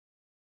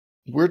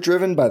We're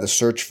driven by the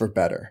search for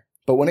better.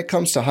 But when it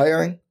comes to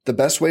hiring, the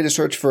best way to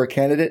search for a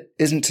candidate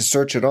isn't to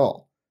search at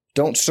all.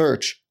 Don't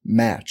search,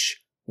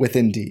 match with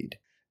Indeed.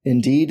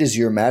 Indeed is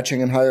your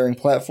matching and hiring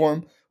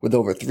platform with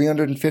over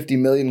 350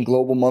 million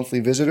global monthly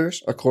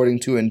visitors,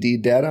 according to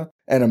Indeed data,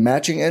 and a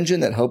matching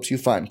engine that helps you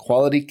find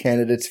quality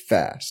candidates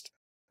fast.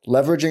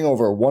 Leveraging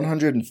over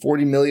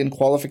 140 million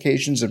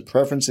qualifications and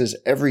preferences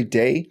every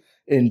day,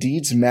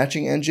 Indeed's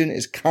matching engine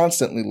is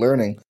constantly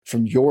learning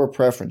from your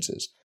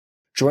preferences.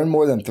 Join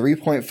more than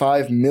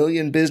 3.5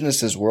 million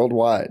businesses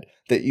worldwide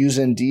that use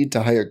Indeed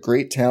to hire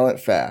great talent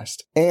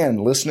fast.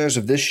 And listeners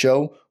of this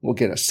show will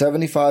get a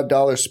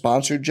 $75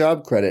 sponsored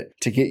job credit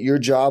to get your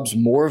jobs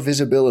more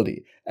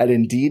visibility at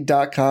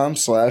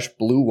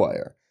Indeed.com/Blue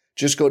Wire.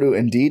 Just go to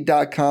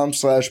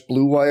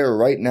Indeed.com/Blue Wire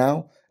right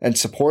now and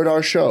support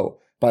our show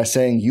by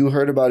saying you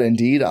heard about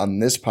Indeed on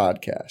this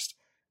podcast.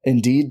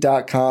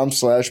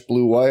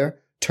 Indeed.com/Blue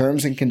Wire.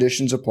 Terms and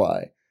conditions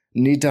apply.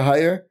 Need to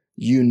hire?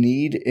 You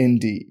need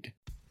Indeed.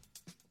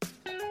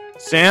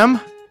 Sam,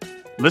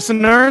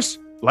 listeners,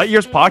 Light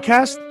Years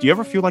Podcast, do you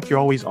ever feel like you're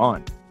always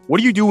on? What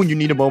do you do when you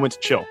need a moment to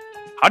chill?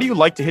 How do you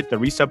like to hit the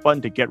reset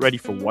button to get ready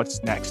for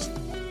what's next?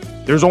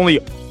 There's only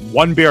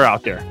one beer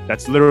out there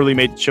that's literally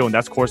made to chill, and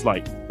that's Coors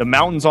Light. The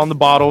mountains on the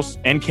bottles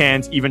and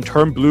cans even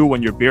turn blue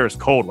when your beer is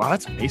cold. Wow,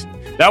 that's amazing.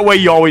 That way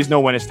you always know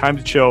when it's time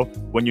to chill.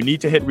 When you need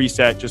to hit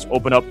reset, just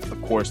open up a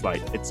Coors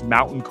Light. It's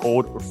mountain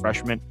cold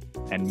refreshment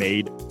and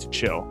made to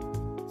chill.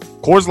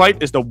 Coors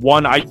Light is the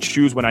one I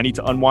choose when I need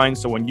to unwind.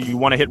 So when you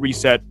want to hit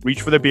reset,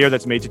 reach for the beer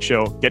that's made to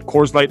chill. Get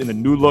Coors Light in the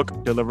new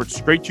look, delivered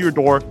straight to your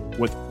door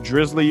with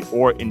Drizzly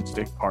or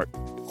Instacart.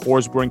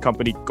 Coors Brewing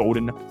Company,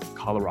 Golden,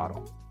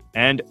 Colorado.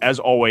 And as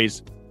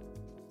always,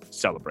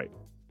 celebrate.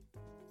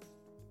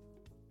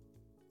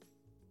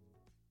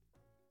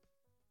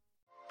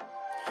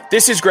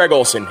 This is Greg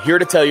Olson, here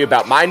to tell you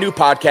about my new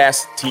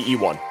podcast,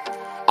 TE1.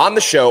 On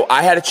the show,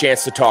 I had a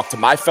chance to talk to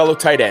my fellow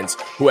tight ends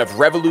who have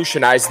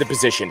revolutionized the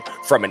position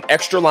from an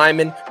extra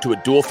lineman to a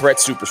dual threat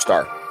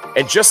superstar.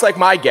 And just like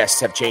my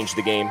guests have changed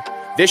the game,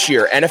 this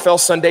year,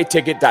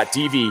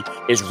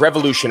 NFLSundayTicket.tv is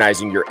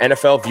revolutionizing your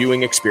NFL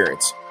viewing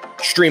experience.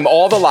 Stream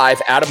all the live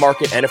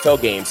out-of-market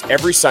NFL games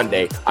every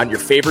Sunday on your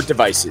favorite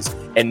devices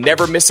and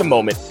never miss a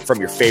moment from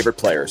your favorite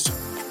players.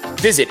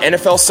 Visit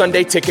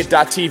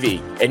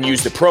NFLSundayTicket.tv and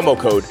use the promo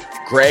code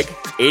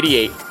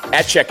GREG88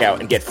 at checkout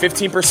and get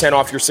 15%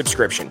 off your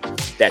subscription.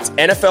 That's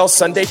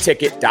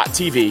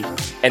NFLSundayTicket.tv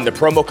and the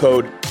promo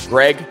code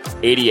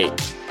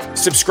GREG88.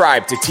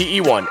 Subscribe to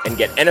TE1 and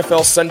get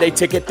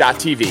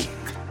NFLSundayTicket.tv,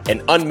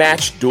 an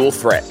unmatched dual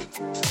threat.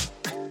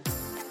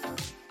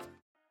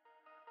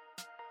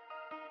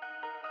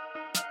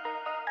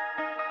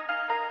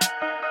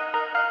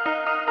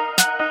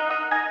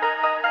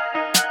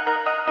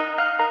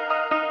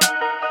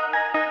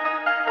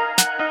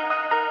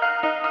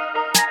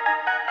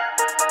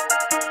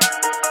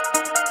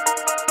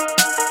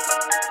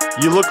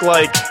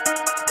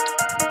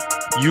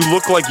 You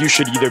look like you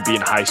should either be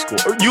in high school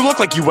or you look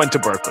like you went to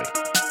Berkeley.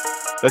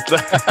 Does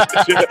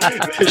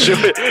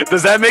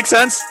that make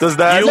sense? Does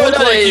that? You look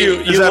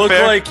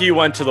like you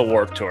went to the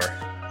Warped Tour.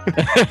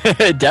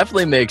 It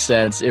definitely makes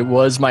sense. It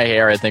was my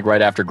hair, I think,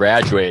 right after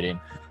graduating.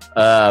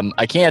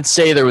 I can't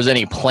say there was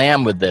any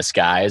plan with this,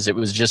 guys.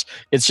 It's just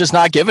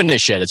not giving a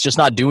shit. It's just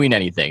not doing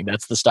anything.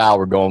 That's the style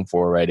we're going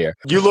for right here.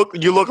 You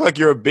look like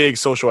you're a big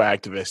social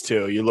activist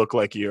too. You look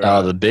like you're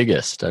the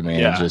biggest. I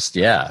mean,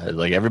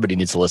 like everybody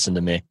needs to listen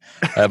to me.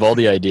 I have all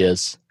the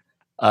ideas.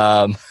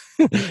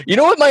 You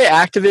know what my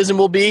activism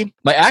will be?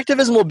 My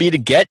activism will be to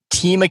get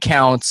team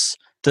accounts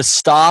to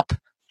stop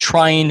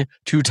trying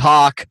to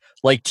talk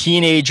like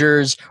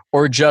teenagers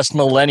or just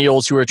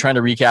millennials who are trying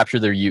to recapture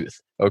their youth.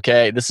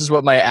 Okay, this is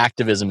what my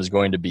activism is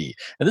going to be.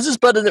 And this is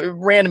but a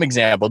random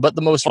example, but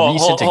the most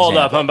recent example. Hold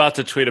up, I'm about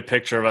to tweet a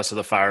picture of us with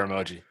a fire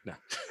emoji. No.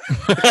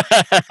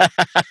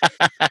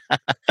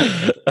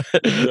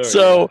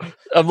 So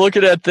I'm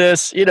looking at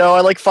this,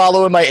 I like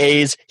following my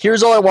A's.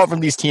 Here's all I want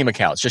from these team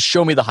accounts. Just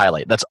show me the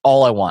highlight. That's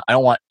all I want. I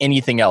don't want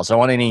anything else. I don't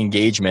want any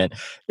engagement.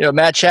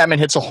 Matt Chapman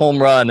hits a home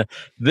run.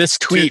 This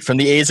tweet from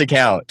the A's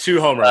account.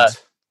 2 home runs.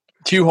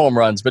 2 home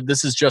runs, but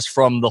this is just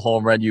from the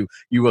home run. You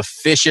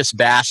officious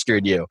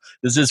bastard, you.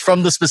 This is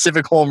from the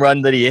specific home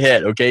run that he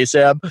hit, okay,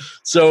 Sam?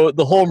 So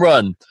the home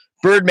run,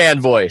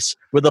 Birdman voice,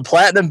 with a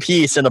platinum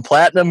piece and a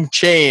platinum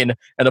chain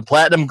and a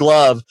platinum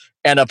glove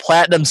and a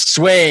platinum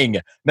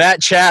swing.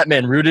 Matt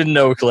Chapman, rooted in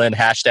Oakland,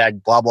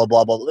 hashtag blah, blah,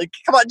 blah, blah. Like,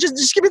 come on,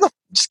 just give me the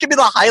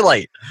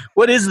highlight.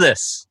 What is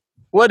this?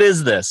 What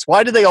is this?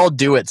 Why do they all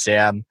do it,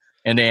 Sam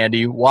and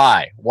Andy?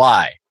 Why?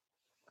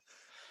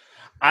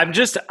 I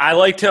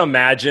like to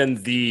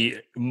imagine the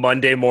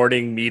Monday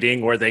morning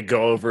meeting where they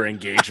go over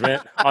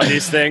engagement on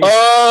these things.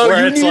 Oh,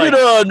 you need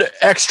an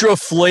extra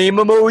flame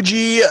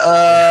emoji.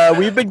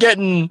 We've been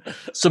getting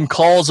some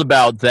calls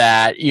about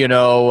that.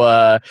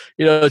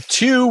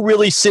 2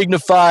 really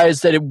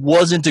signifies that it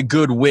wasn't a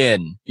good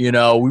win. We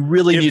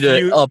really need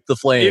to up the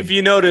flame. If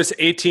you notice,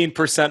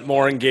 18%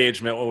 more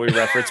engagement when we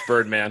reference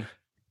Birdman.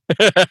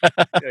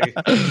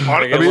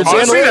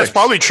 Honestly, that's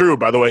probably true,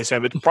 by the way,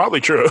 Sam. It's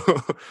probably true.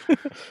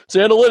 It's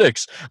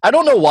analytics. I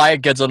don't know why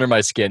it gets under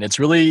my skin. It's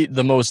really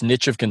the most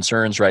niche of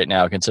concerns right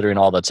now, considering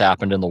all that's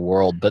happened in the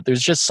world. But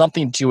there's just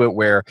something to it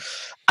where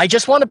I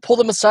just want to pull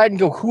them aside and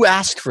go, who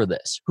asked for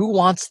this? Who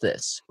wants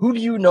this? Who do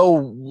you know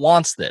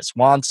wants this?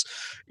 Wants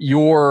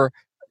your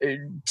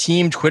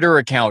team Twitter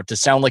account to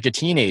sound like a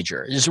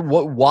teenager? Just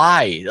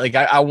why? Like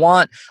I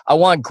want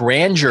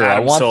grandeur.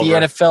 Adam I want Silver. the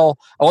NFL.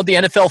 I want the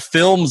NFL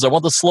films. I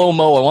want the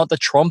slow-mo. I want the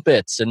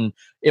trumpets. And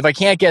if I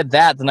can't get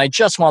that, then I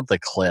just want the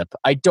clip.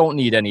 I don't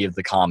need any of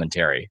the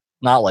commentary.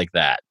 Not like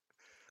that.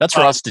 That's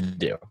for us to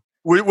do.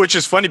 Which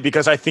is funny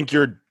because I think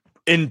you're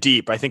in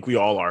deep. I think we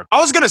all are.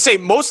 I was gonna say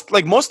most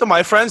of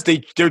my friends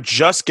they're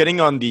just getting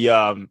on the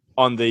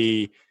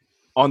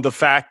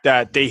fact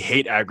that they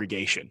hate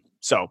aggregation.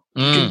 So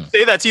you can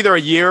say that's either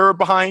a year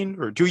behind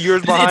or 2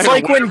 years behind. It's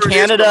like when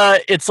Canada.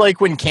 It's like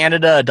when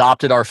Canada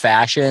adopted our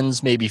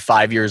fashions maybe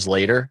 5 years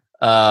later.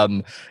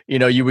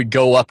 You would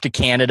go up to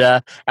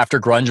Canada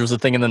after grunge was a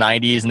thing in the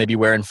 90s and they'd be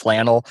wearing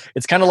flannel.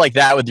 It's kind of like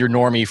that with your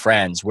normie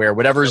friends, where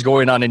whatever's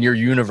going on in your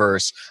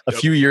universe, a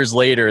few years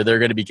later, they're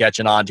going to be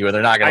catching on to it.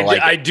 They're not going to like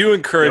it. I do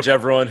encourage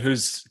everyone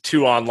who's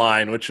too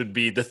online, which would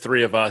be the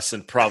three of us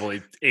and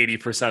probably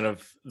 80%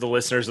 of the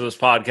listeners of this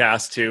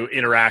podcast, to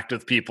interact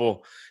with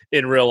people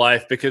in real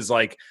life, because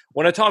like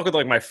when I talk with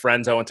like my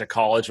friends I went to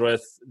college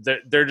with,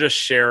 they're just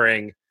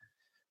sharing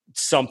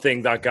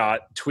something that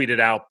got tweeted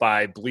out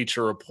by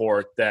Bleacher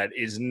Report that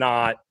is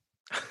not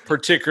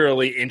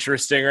particularly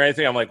interesting or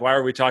anything. I'm like, why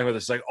are we talking about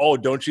this? Like, oh,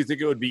 don't you think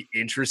it would be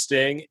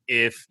interesting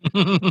if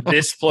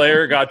this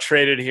player got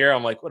traded here?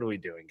 I'm like, what are we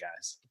doing,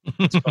 guys?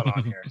 What's going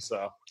on here?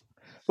 So,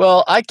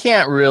 well, I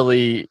can't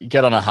really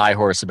get on a high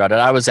horse about it.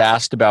 I was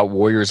asked about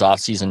Warriors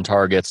offseason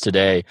targets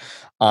today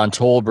on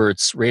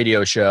Tolbert's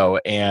radio show,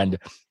 and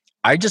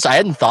I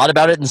hadn't thought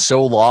about it in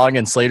so long,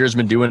 and Slater's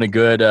been doing a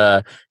good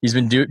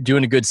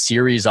doing a good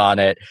series on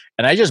it,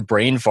 and I just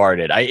brain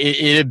farted.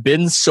 It had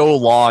been so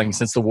long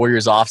since the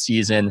Warriors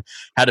offseason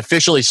had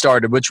officially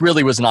started, which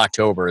really was in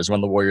October is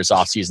when the Warriors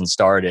offseason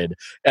started.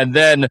 And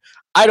then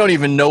I don't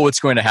even know what's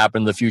going to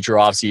happen in the future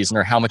offseason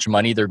or how much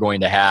money they're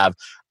going to have.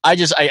 I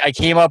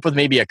came up with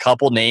maybe a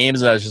couple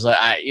names, and I was just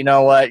like, you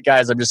know what,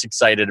 guys, I'm just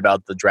excited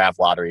about the draft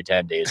lottery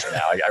 10 days from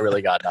now. I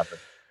really got nothing.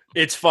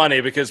 It's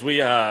funny because we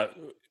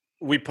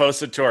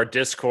posted to our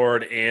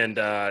Discord and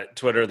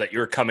Twitter that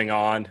you're coming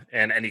on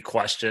and any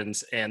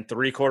questions, and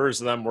 3/4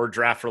 of them were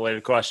draft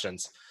related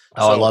questions.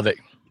 Oh, so I love it.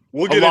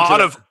 We'll get a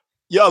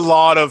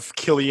lot of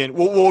Killian.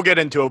 We'll get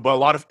into it, but a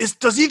lot of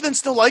does Ethan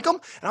still like him?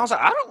 And I was like,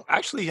 I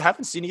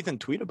haven't seen Ethan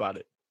tweet about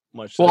it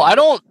much. Well, I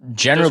don't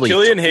generally. Does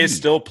Killian Hayes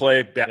still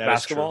play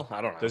basketball?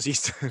 I don't know. Does he?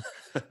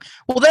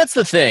 Well, that's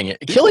the thing.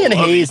 Killian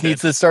Hayes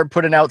needs to start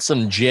putting out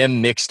some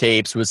gym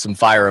mixtapes with some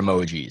fire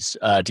emojis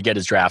to get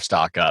his draft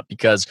stock up,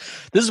 because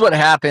this is what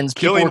happens.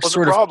 Killian was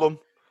a problem.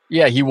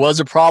 Yeah, he was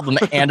a problem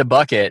and a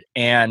bucket.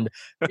 And,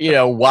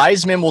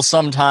 Wiseman will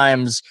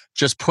sometimes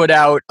just put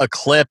out a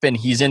clip and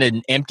he's in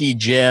an empty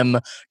gym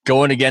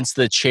going against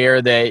the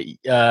chair that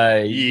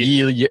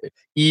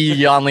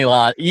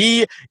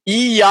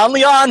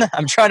Yanlian,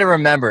 I'm trying to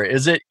remember.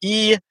 Is it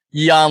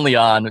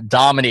Yanlian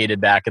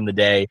dominated back in the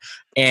day,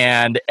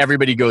 and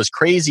everybody goes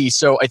crazy.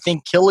 So I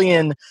think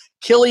Killian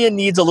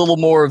needs a little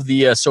more of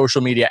the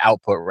social media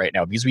output right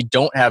now, because we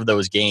don't have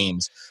those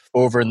games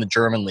over in the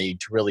German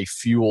league to really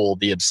fuel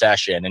the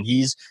obsession. And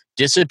he's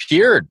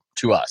disappeared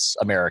to us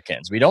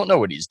Americans. We don't know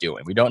what he's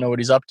doing. We don't know what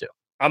he's up to.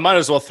 I might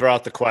as well throw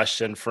out the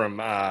question from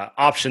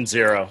Option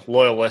Zero,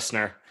 loyal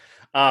listener.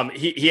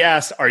 He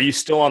asked, are you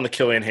still on the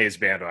Killian Hayes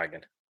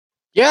bandwagon?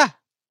 Yeah.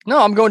 No,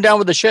 I'm going down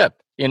with the ship.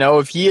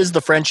 If he is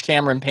the French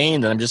Cameron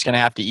Payne, then I'm just going to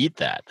have to eat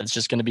that. That's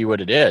just going to be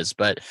what it is.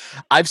 But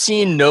I've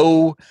seen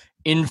no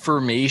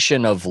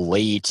information of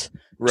late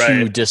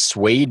to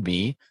dissuade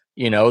me.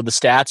 The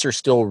stats are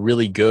still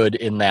really good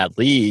in that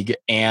league,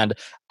 and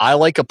I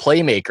like a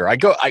playmaker. I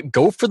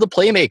go for the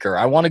playmaker.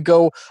 I want to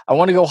go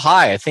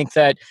high. I think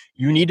that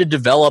you need to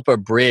develop a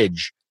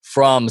bridge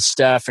from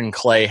Steph and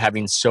Clay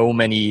having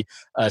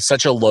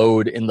such a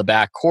load in the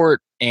backcourt.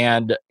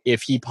 And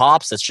if he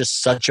pops, that's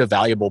just such a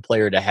valuable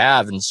player to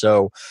have. And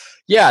so,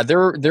 yeah,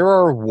 there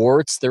are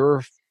warts, there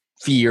are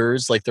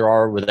fears like there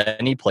are with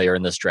any player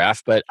in this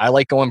draft, but I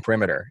like going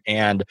perimeter.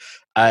 And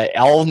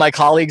all of my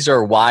colleagues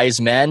are wise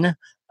men.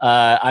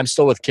 I'm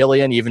still with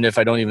Killian, even if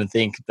I don't even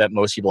think that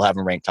most people have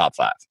him ranked top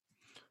 5.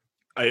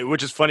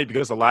 Which is funny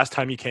because the last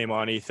time you came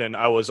on, Ethan,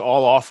 I was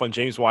all off on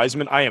James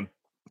Wiseman. I am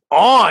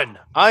on.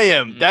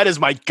 That is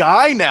my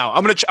guy now.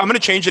 I'm gonna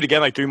change it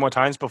again like 3 more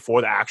times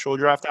before the actual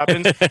draft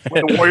happens.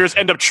 When the Warriors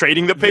end up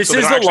trading the pick.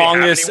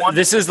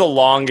 This is the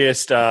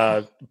longest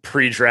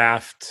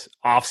pre-draft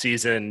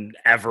offseason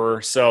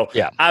ever. So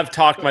yeah. I've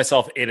talked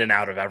myself in and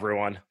out of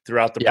everyone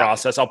throughout the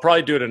process. I'll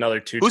probably do it another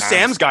 2 times. Who's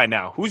Sam's guy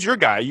now? Who's your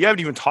guy? You haven't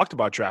even talked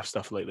about draft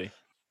stuff lately.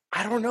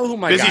 I don't know who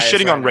my busy guy is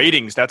shitting right on now.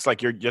 ratings. That's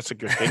like your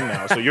thing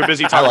now. So you're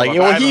busy I talking like about it.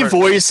 Well, that. he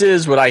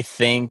voices what I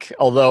think.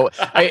 Although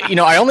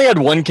I only had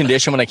one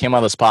condition when I came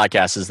on this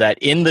podcast is that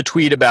in the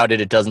tweet about it,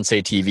 it doesn't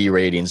say TV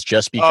ratings,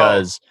 just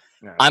because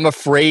Yeah. I'm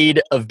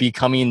afraid of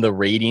becoming the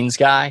ratings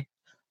guy.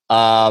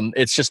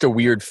 It's just a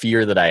weird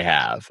fear that I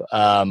have.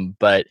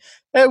 But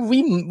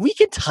we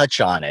can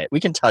touch on it. We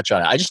can touch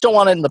on it. I just don't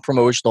want it in the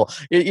promotional.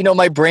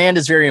 My brand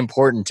is very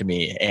important to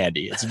me,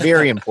 Andy. It's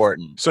very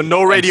important. So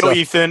no radio,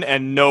 Ethan,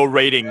 and no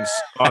ratings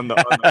on the.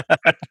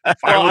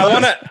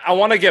 Well, I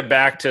want to get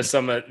back to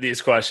some of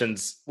these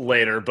questions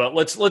later, but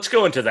let's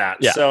go into that.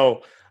 Yeah.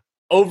 So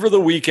over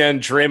the weekend,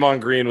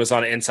 Draymond Green was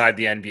on Inside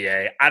the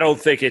NBA. I don't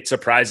think it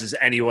surprises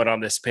anyone on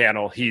this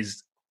panel.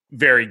 He's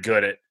very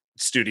good at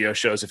studio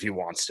shows if he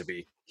wants to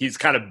be. He's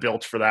kind of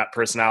built for that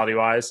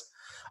personality-wise.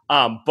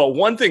 But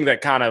one thing that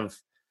kind of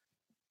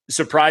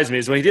surprised me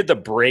is when he did the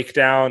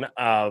breakdown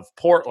of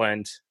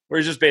Portland, where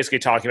he's just basically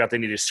talking about they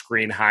need to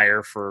screen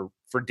higher for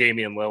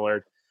Damian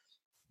Lillard,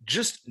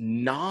 just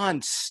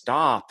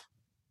nonstop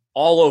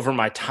all over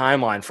my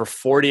timeline for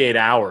 48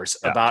 hours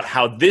about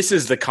how this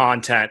is the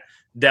content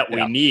that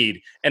we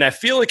need. And I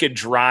feel like it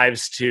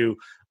drives to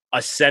a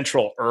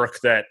central irk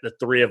that the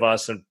three of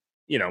us and,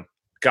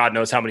 God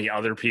knows how many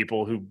other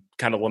people who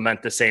kind of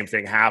lament the same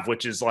thing have,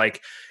 which is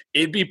like,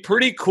 it'd be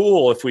pretty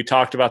cool if we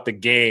talked about the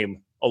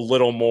game a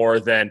little more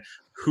than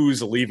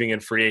who's leaving in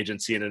free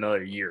agency in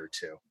another year or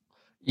two.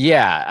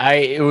 Yeah,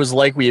 it was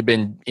like we had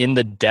been in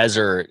the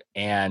desert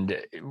and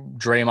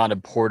Draymond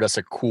had poured us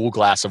a cool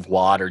glass of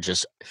water,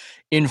 just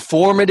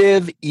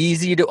informative,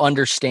 easy to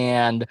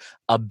understand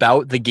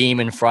about the game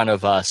in front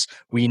of us.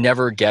 We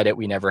never get it.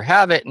 We never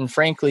have it. And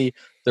frankly,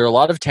 there are a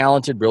lot of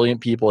talented, brilliant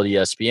people at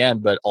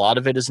ESPN, but a lot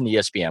of it is an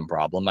ESPN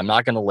problem. I'm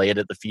not going to lay it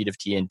at the feet of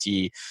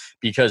TNT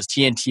because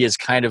TNT is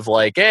kind of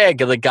like, hey,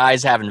 the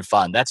guy's having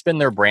fun. That's been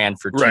their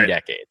brand for 2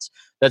 decades.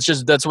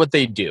 That's what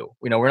they do.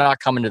 We're not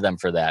coming to them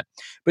for that.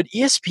 But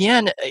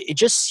ESPN, it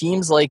just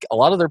seems like a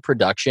lot of their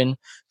production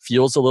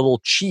feels a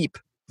little cheap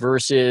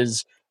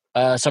versus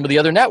some of the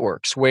other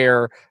networks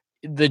where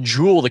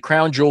the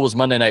crown jewel was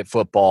Monday Night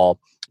Football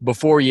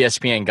before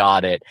ESPN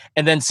got it,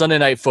 and then Sunday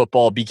Night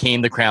Football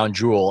became the crown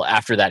jewel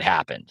after that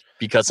happened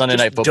because Sunday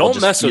Night Football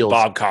don't mess with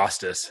Bob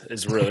Costas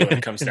is really what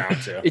it comes down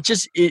to.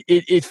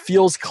 It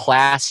feels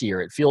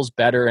classier. It feels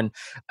better, and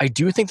I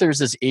do think there's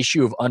this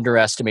issue of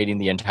underestimating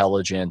the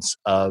intelligence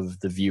of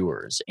the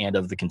viewers and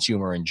of the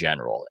consumer in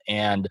general,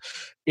 and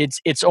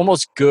it's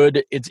almost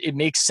good. It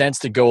makes sense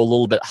to go a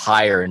little bit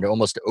higher and to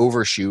almost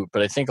overshoot,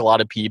 but I think a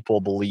lot of people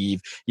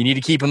believe you need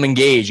to keep them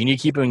engaged. You need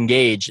to keep them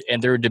engaged,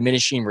 and there are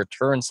diminishing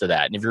returns to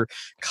that. And if you're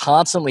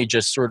constantly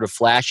just sort of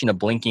flashing a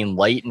blinking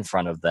light in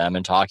front of them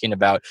and talking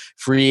about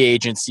free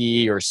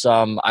agency or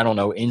some, I don't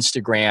know,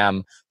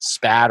 Instagram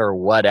spat or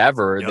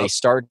whatever, they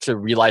start to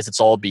realize it's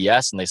all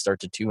BS and they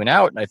start to tune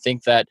out. And I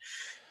think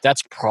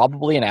that's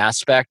probably an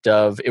aspect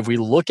of, if we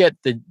look at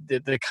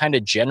the kind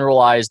of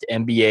generalized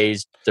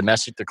NBA's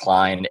domestic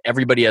decline,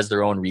 everybody has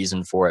their own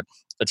reason for it.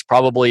 It's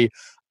probably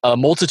a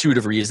multitude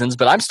of reasons,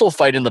 but I'm still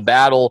fighting the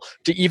battle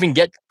to even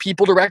get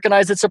people to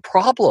recognize it's a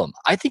problem.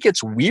 I think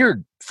it's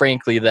weird,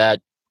 frankly,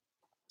 that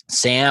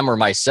Sam or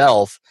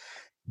myself,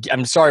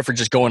 I'm sorry for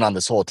just going on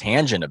this whole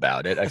tangent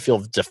about it. I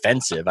feel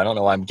defensive. I don't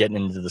know why I'm getting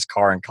into this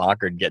car and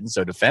Concord getting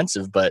so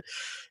defensive, but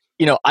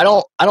I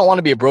don't want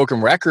to be a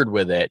broken record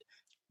with it.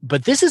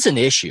 But this is an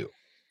issue.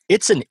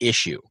 It's an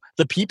issue.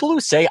 The people who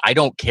say, I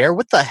don't care,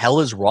 what the hell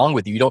is wrong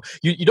with you?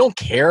 You don't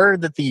care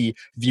that the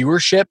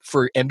viewership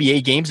for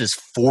NBA games is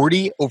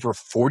over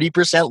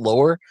 40%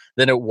 lower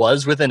than it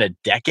was within a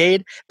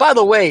decade? By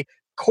the way,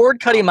 cord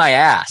cutting my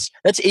ass.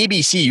 That's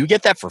ABC. You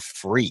get that for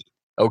free.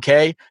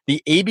 Okay?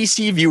 The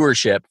ABC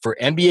viewership for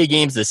NBA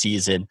games this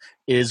season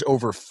is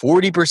over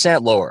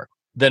 40% lower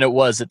than it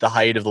was at the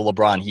height of the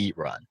LeBron Heat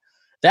run.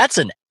 That's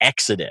an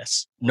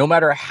exodus, no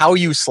matter how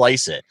you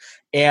slice it.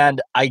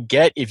 And I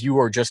get if you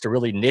are just a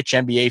really niche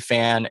NBA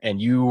fan and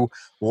you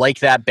like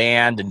that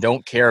band and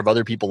don't care if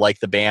other people like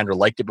the band or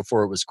liked it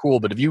before it was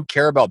cool. But if you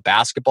care about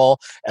basketball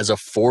as a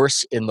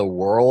force in the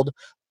world,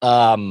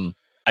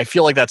 I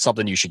feel like that's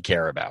something you should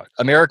care about.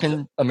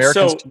 Americans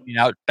tuning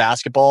out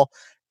basketball,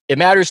 it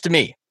matters to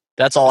me.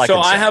 That's all I can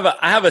say. So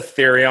I have a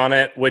theory on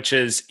it, which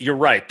is you're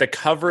right. The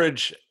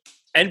coverage,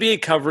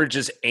 NBA coverage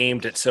is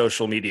aimed at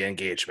social media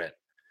engagement.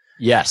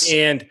 Yes.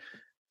 And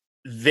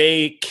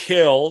they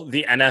kill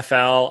the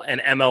NFL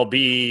and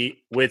MLB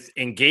with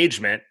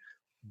engagement,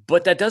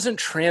 but that doesn't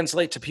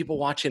translate to people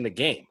watching the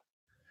game.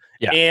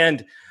 Yeah.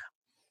 And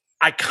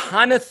I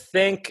kind of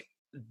think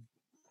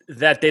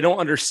that they don't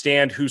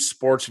understand who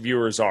sports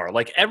viewers are.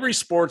 Like every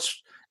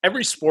sports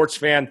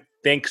fan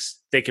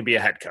thinks they can be a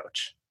head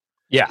coach.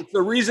 Yeah. It's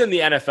the reason the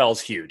NFL is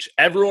huge.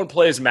 Everyone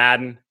plays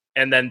Madden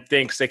and then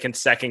thinks they can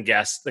second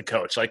guess the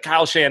coach. Like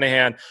Kyle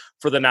Shanahan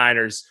for the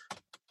Niners.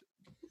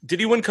 Did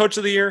he win Coach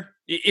of the Year?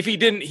 If he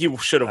didn't, he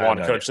should have won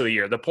Coach of the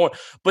Year. The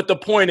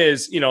point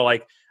is,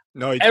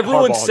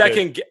 everyone's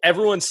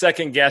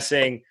second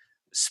guessing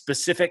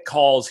specific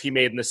calls he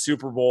made in the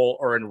Super Bowl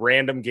or in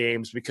random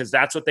games because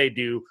that's what they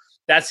do.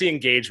 That's the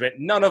engagement.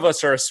 None of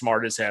us are as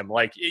smart as him.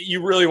 Like,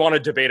 you really want to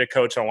debate a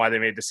coach on why they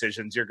made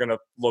decisions, you're going to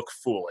look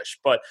foolish.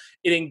 But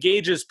it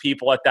engages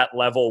people at that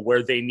level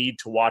where they need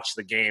to watch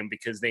the game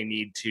because they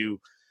need to,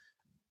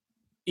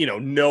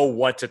 know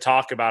what to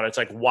talk about. It's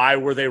like, why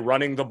were they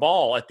running the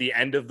ball at the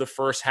end of the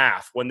first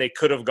half when they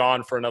could have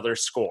gone for another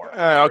score?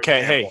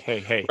 Okay,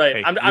 hey.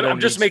 Right. I'm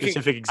just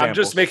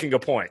making a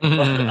point.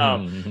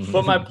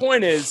 But my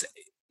point is,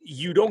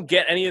 you don't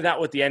get any of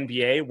that with the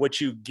NBA. What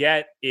you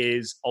get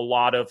is a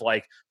lot of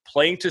like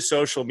playing to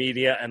social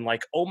media and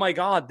like, oh my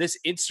God, this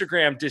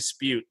Instagram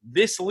dispute,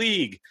 this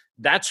league,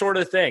 that sort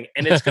of thing.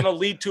 And it's going to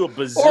lead to a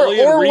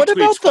bazillion or retweets. What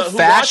about the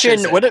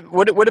fashion?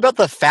 What about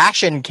the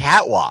fashion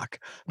catwalk?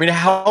 I mean,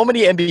 how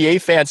many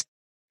NBA fans?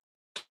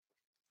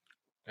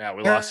 Yeah,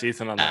 we lost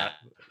Ethan on that.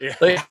 Yeah.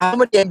 Like, how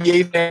many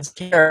NBA fans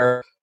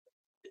care?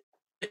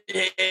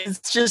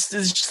 It's just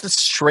a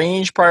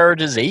strange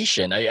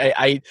prioritization.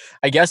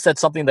 I guess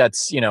that's something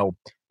that's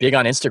big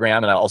on Instagram,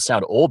 and I'll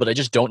sound old, but I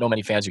just don't know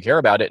many fans who care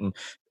about it. And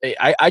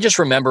I just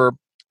remember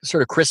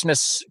sort of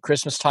Christmas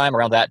time,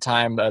 around that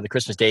time, the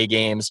Christmas Day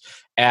games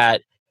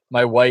at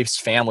my wife's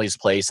family's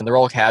place, and they're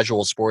all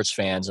casual sports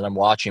fans, and I'm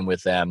watching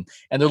with them,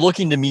 and they're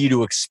looking to me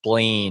to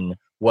explain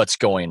what's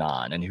going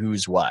on and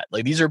who's what.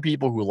 Like, these are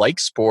people who like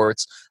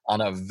sports on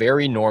a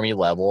very normie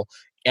level,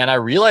 and I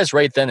realized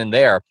right then and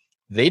there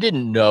they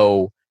didn't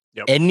know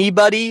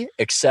anybody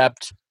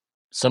except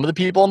some of the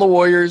people on the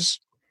Warriors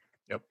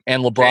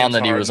and LeBron James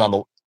that he was on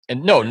Harden.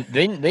 and no,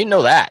 they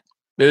know that.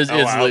 It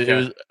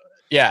was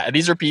yeah,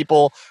 these are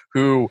people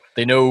who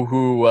they know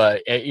who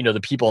the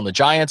people in the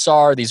Giants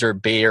are. These are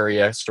Bay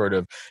Area sort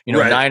of,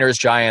 Right. Niners,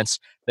 Giants.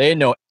 They didn't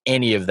know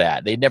any of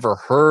that. They'd never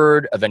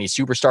heard of any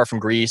superstar from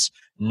Greece,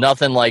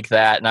 nothing like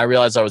that. And I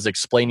realized I was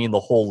explaining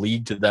the whole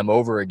league to them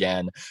over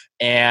again,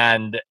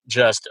 and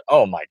just,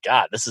 oh my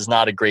God, this is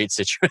not a great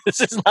situation. This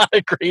is not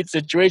a great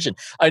situation.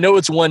 I know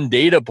it's one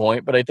data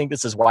point, but I think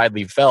this is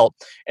widely felt,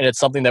 and it's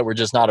something that we're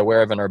just not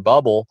aware of in our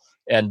bubble.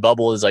 And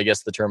bubble is, I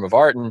guess, the term of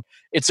art. And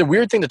it's a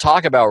weird thing to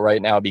talk about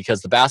right now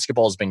because the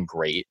basketball has been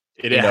great.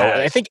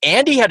 I think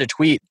Andy had a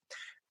tweet.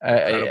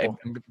 I'm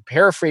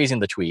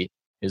paraphrasing the tweet.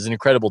 It was an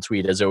incredible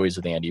tweet, as always,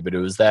 with Andy, but it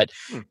was that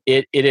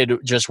it had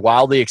just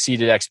wildly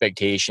exceeded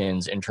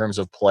expectations in terms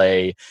of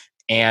play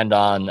and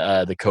on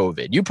the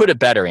COVID. You put it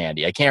better,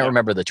 Andy. I can't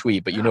remember the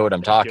tweet, but you know what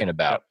I'm talking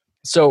about.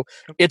 So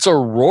it's a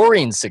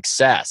roaring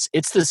success.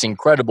 It's this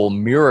incredible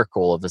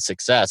miracle of a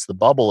success, the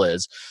bubble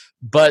is,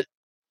 but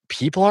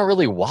people aren't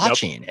really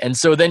watching. And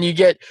so then you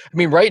get,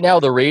 right now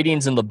the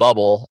ratings in the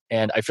bubble,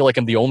 and I feel like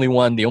I'm the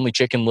only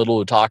Chicken Little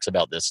who talks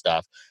about this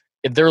stuff,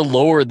 they're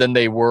lower than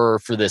they were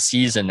for this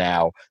season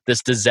now,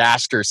 this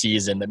disaster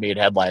season that made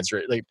headlines.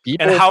 Right? Like,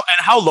 people. And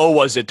how low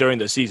was it during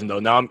the season though?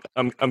 Now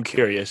I'm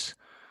curious.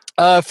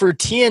 For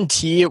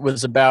TNT, it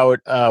was about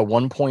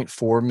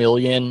 1.4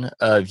 million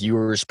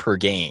viewers per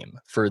game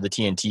for the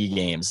TNT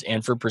games.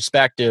 And for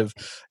perspective,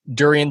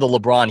 during the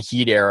LeBron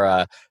Heat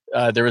era,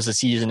 there was a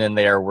season in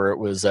there where it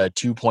was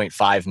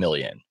 2.5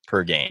 million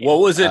per game. What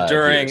was it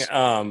during?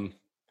 Viewers.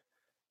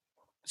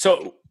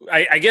 So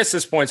I guess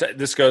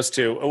this goes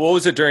to, what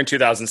was it during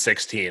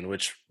 2016,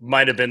 which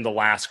might have been the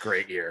last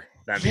great year?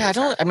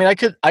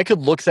 I could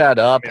look that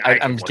up.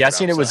 I'm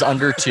guessing it was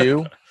under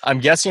 2. I'm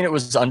guessing it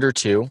was under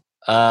 2.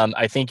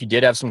 I think you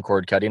did have some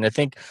cord cutting. I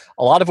think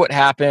a lot of what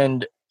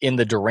happened in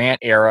the Durant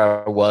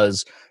era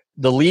was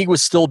the league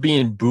was still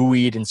being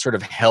buoyed and sort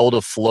of held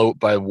afloat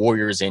by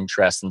Warriors'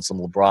 interest and some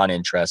LeBron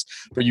interest,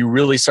 but you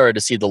really started to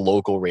see the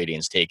local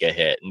ratings take a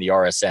hit and the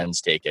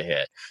RSNs take a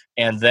hit.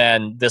 And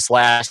then this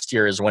last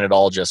year is when it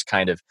all just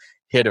kind of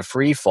hit a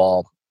free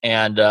fall.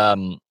 And let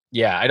me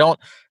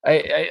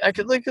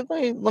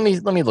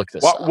look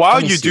this up.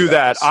 While you do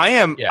that, I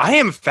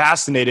am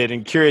fascinated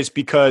and curious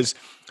because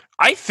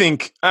I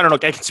think, I don't know,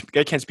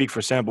 I can't speak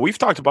for Sam, but we've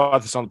talked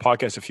about this on the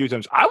podcast a few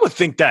times. I would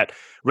think that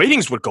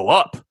ratings would go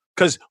up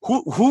because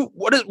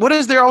what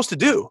is there else to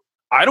do?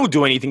 I don't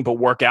do anything but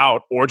work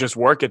out or just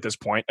work at this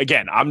point.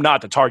 Again, I'm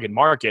not the target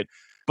market,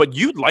 but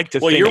you'd like to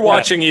think. Well, you're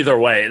watching either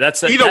way.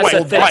 That's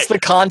the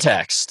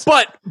context.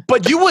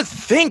 But you would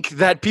think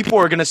that people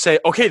are going to say,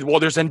 okay, well,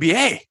 there's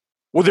NBA.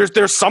 Well,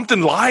 there's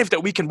something live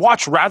that we can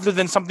watch rather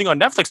than something on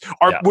Netflix.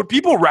 Would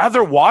people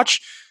rather watch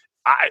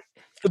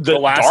The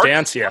Last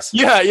Dance? Yes.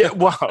 Yeah.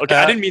 Well, okay,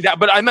 I didn't mean that,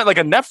 but I meant like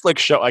a Netflix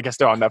show. I guess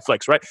they're on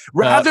Netflix, right?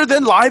 Rather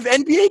than live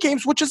NBA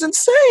games, which is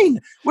insane.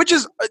 Which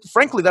is,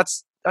 frankly,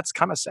 that's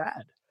kind of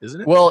sad,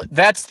 isn't it? Well,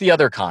 that's the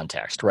other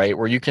context, right?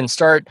 Where you can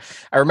start.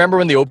 I remember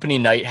when the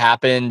opening night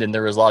happened, and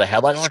there was a lot of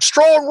headlines like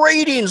strong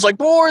ratings, like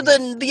more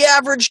than the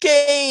average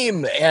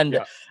game, and.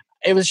 Yeah.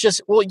 It was just,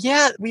 we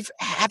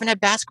haven't had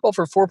basketball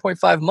for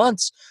 4.5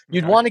 months.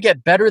 You'd want to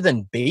get better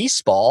than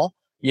baseball.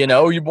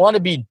 You'd want to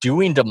be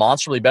doing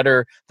demonstrably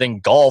better than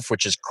golf,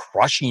 which is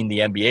crushing the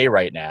NBA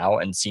right now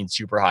and seeing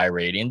super high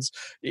ratings.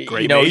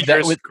 Great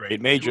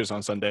majors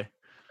on Sunday.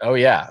 Oh,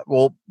 yeah.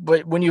 Well,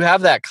 but when you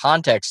have that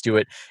context to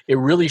it, it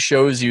really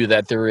shows you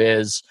that there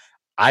is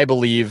I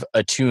believe,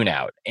 a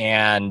tune-out.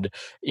 And,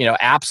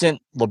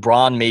 absent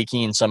LeBron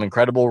making some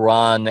incredible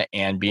run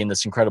and being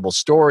this incredible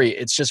story,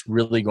 it's just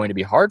really going to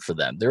be hard for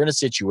them. They're in a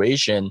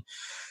situation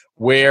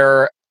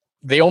where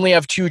they only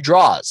have 2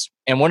 draws,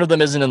 and one of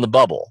them isn't in the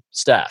bubble,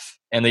 Steph,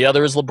 and the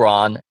other is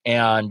LeBron,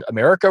 and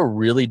America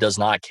really does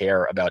not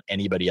care about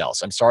anybody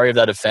else. I'm sorry if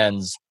that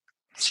offends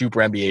super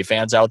NBA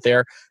fans out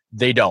there.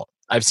 They don't.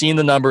 I've seen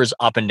the numbers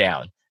up and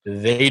down.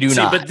 They do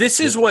not. But this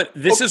is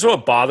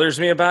what bothers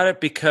me about it,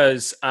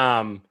 because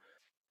a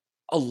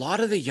lot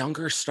of the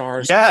younger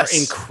stars are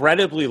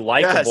incredibly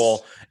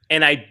likable,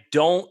 and I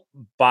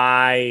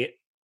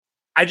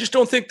just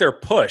don't think they're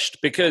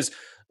pushed, because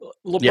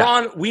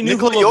LeBron, we knew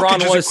Nikola who LeBron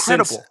Jokic was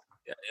incredible. since.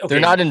 Okay. They're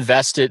not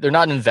invested. They're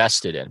not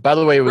invested in. By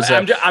the way, it was.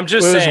 I'm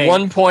just saying.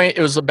 It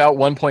was about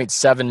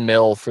 1.7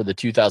 mil for the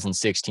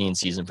 2016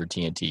 season for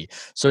TNT.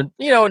 So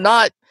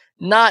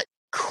not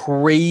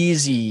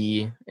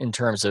crazy in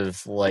terms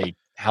of like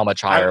how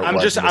much higher. I'm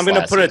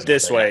going to put it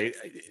this way: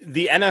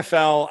 the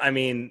NFL. I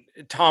mean,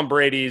 Tom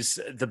Brady's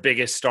the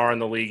biggest star in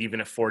the league,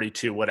 even at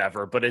 42,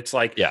 whatever. But it's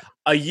like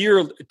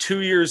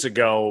 2 years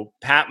ago,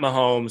 Pat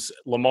Mahomes,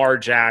 Lamar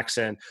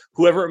Jackson,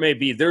 whoever it may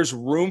be. There's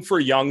room for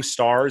young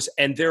stars,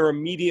 and they're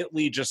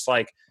immediately just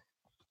like,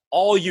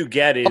 all you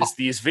get is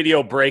these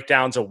video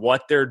breakdowns of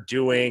what they're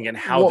doing and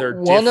how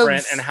they're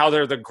different and how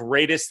they're the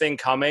greatest thing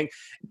coming.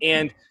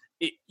 And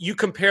you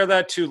compare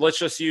that to, let's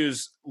just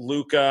use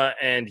Luka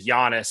and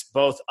Giannis,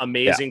 both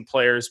amazing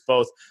players,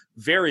 both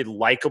very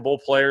likable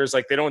players.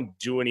 Like, they don't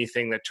do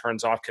anything that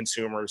turns off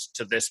consumers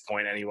to this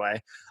point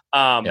anyway.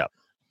 I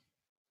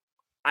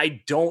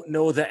don't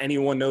know that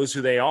anyone knows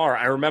who they are.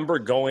 I remember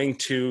going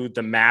to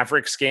the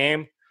Mavericks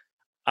game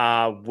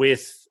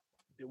with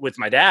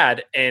my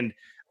dad, and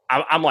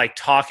I'm like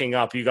talking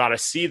up, you got to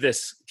see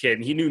this kid.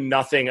 And he knew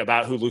nothing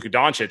about who Luka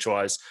Doncic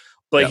was,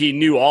 but he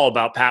knew all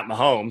about Pat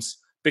Mahomes,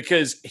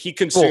 because he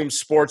consumes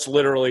sports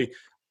literally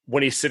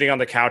when he's sitting on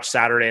the couch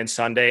Saturday and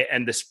Sunday,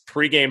 and this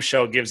pregame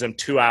show gives him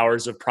 2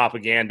 hours of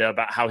propaganda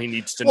about how he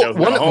needs to know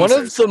who Mahomes one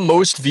is. of the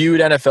most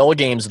viewed NFL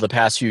games of the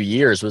past few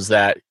years was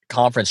that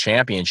conference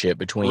championship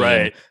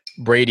between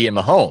Brady and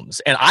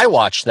Mahomes. And I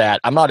watched that.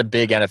 I'm not a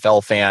big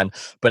NFL fan,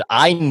 but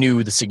I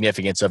knew the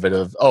significance of it,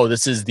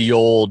 this is the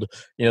old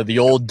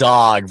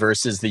dog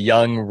versus the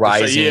young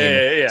rising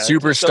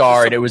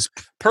superstar. And it was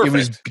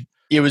perfect.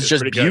 It was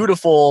just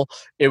beautiful.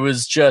 Good. It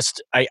was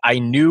just, I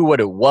knew what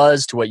it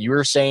was to what you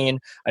were saying.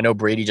 I know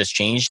Brady just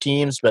changed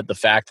teams, but the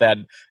fact that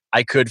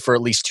I could, for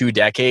at least 2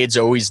 decades,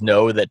 always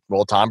know that,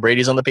 well, Tom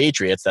Brady's on the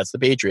Patriots. That's the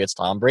Patriots,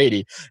 Tom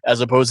Brady,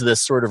 as opposed to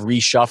this sort of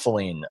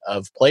reshuffling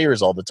of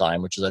players all the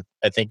time, which is,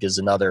 I think, is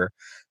another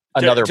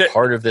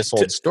part of this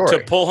old story.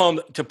 To pull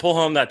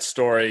home that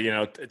story,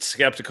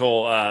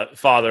 skeptical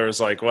father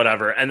is like,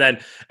 whatever. And then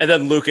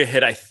Luka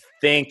hit, I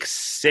think,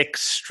 6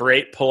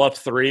 straight pull-up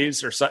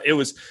threes or so. It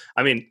was,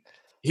 I mean,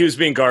 he was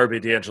being guarded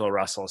by D'Angelo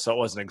Russell, so it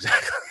wasn't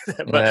exactly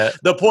that. But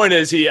the point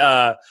is,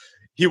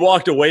 he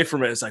walked away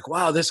from it. It's like,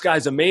 wow, this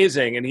guy's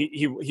amazing, and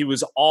he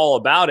was all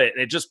about it.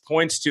 And it just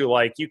points to,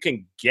 like, you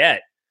can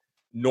get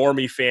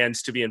normie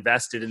fans to be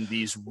invested in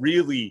these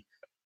really,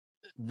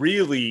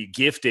 really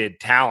gifted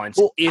talents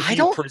if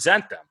you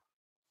present them.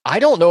 I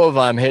don't know if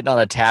I'm hitting on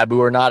a taboo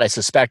or not. I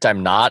suspect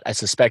I'm not. I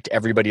suspect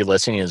everybody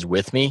listening is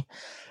with me.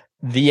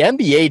 The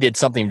NBA did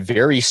something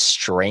very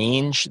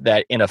strange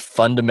that is a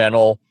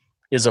fundamental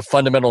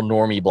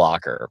normie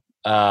blocker.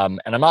 And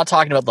I'm not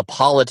talking about the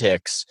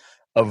politics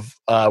of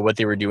what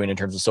they were doing in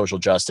terms of social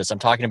justice. I'm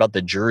talking about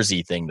the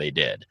jersey thing they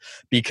did,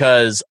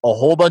 because a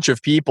whole bunch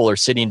of people are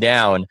sitting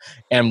down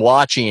and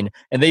watching,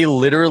 and they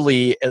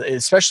literally,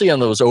 especially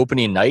on those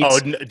opening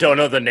nights, don't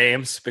know the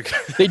names,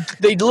 because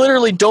they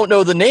literally don't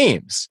know the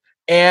names.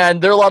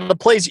 And there are a lot of the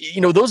plays,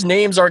 those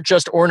names aren't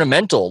just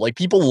ornamental. Like,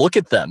 people look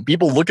at them.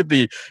 People look at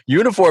the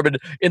uniform. And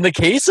in the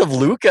case of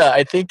Luka,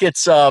 I think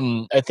it's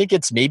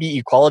maybe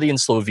equality in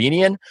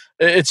Slovenian.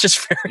 It's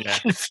just very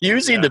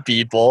confusing to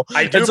people.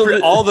 I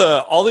do. All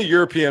the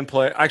European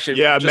players,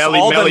 actually,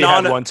 Melly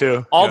had one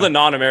too. All the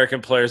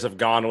non-American players have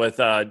gone with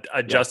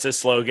a justice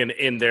slogan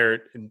in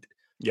their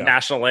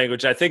national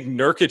language. I think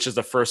Nurkic is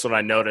the first one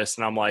I noticed,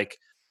 and I'm like,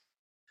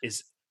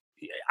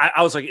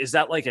 I was like, is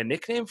that like a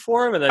nickname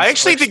for him? And then I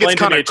actually think it's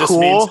kind of cool. Just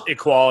means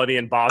equality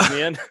in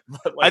Bosnian.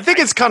 I think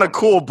it's kind of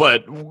cool,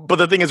 but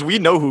the thing is, we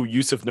know who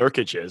Yusuf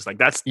Nurkic is. Like,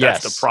 that's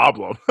the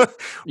problem.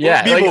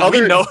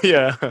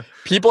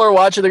 People are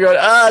watching. They go,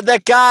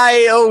 that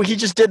guy. Oh, he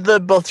just did the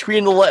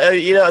between the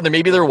and then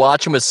maybe they're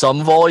watching with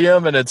some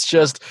volume, and it's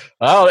just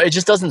it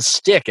just doesn't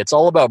stick. It's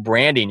all about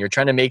branding. You're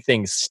trying to make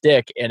things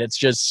stick, and it's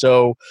just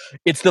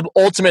it's the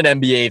ultimate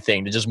NBA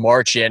thing to just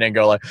march in and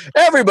go like,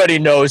 everybody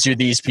knows who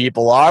these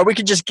people are. We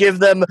could just give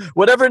them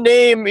whatever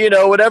name,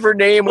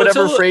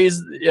 whatever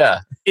phrase. Yeah.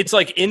 It's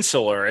like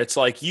insular. It's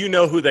like,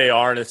 who they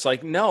are. And it's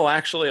like, no,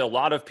 actually a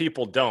lot of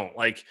people don't.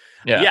 Like,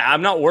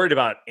 I'm not worried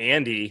about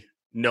Andy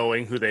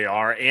knowing who they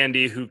are.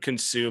 Andy, who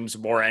consumes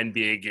more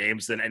NBA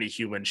games than any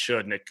human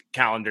should in a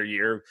calendar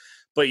year.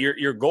 But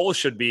your goal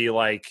should be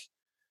like,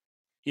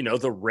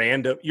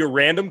 your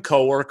random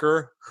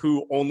coworker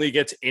who only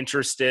gets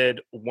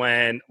interested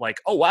when like,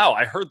 oh wow,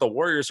 I heard the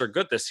Warriors are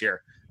good this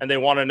year and they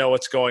want to know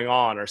what's going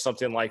on or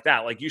something like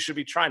that. Like you should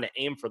be trying to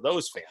aim for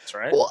those fans,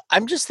 right? Well,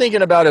 I'm just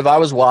thinking about if I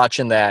was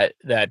watching that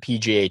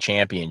PGA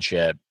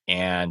championship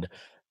and,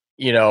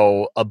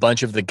 a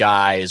bunch of the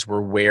guys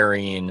were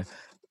wearing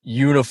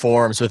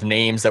uniforms with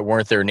names that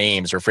weren't their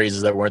names or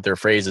phrases that weren't their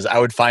phrases, I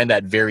would find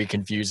that very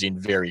confusing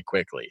very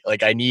quickly.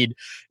 Like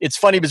it's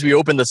funny because we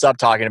opened this up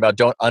talking about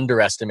don't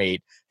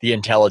underestimate the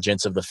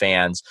intelligence of the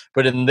fans,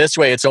 but in this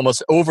way it's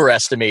almost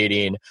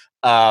overestimating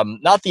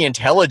not the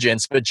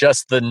intelligence but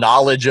just the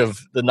knowledge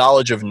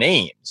of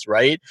names,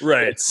 right?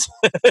 It's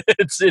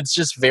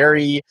just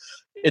very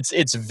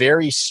it's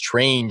very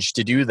strange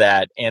to do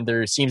that, and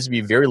there seems to be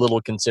very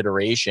little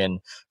consideration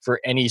for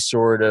any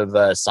sort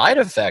of side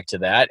effect to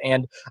that.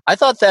 And I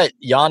thought that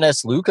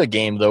Giannis Luka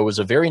game, though, was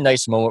a very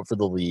nice moment for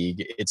the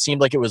league. It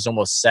seemed like it was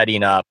almost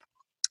setting up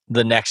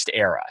the next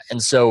era,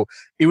 and so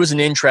it was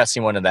an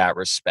interesting one in that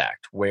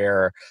respect,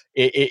 where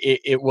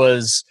it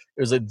was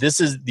like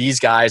these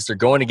guys, they're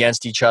going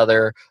against each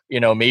other.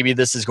 Maybe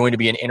this is going to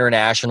be an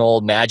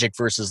international Magic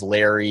versus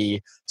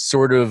Larry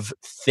sort of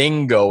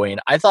thing going.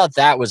 I thought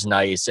that was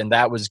nice, and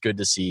that was good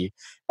to see.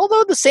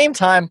 Although at the same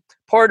time,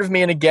 part of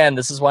me, and again,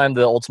 this is why I'm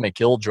the ultimate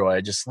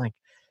killjoy, just like,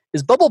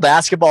 is bubble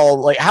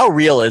basketball, like, how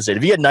real is it?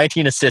 If you get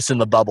 19 assists in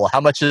the bubble,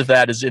 how much of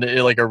that is in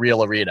like a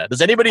real arena?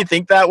 Does anybody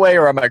think that way,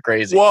 or am I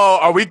crazy? Well,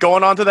 are we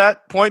going on to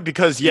that point?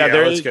 Because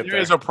there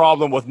is a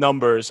problem with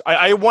numbers.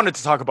 I wanted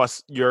to talk about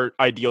your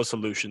ideal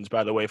solutions,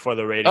 by the way, for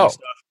the rating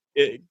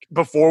stuff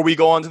before we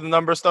go on to the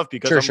number stuff,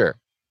 because sure.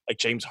 Like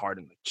James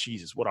Harden, like,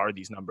 Jesus, what are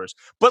these numbers?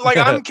 But like,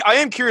 I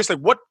am curious, like,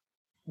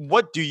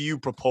 what do you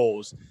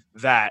propose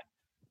that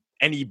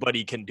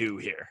anybody can do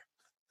here?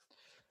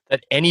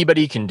 That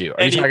anybody can do.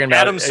 Are you talking about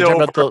Adam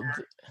Silver,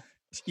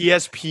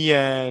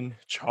 ESPN,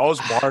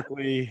 Charles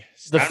Barkley?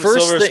 Adam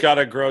Silver's got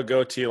to grow a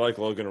goatee like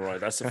Logan Roy.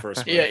 That's the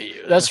first one. Yeah,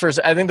 that's first.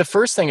 I think the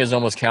first thing is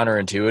almost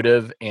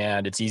counterintuitive,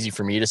 and it's easy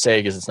for me to say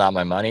because it's not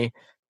my money.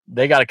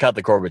 They got to cut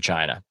the cord with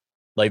China.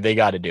 Like, they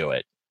got to do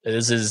it.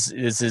 This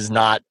is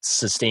not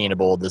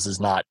sustainable. This is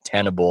not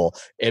tenable.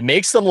 It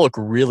makes them look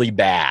really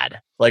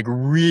bad. Like,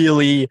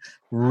 really,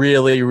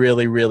 really,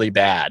 really, really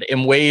bad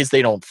in ways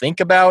they don't think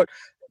about,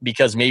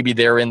 because maybe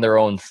they're in their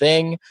own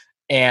thing.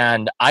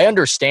 And I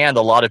understand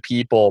a lot of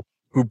people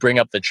who bring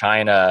up the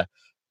China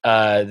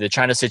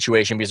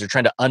situation because they're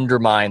trying to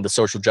undermine the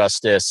social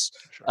justice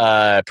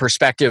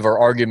perspective or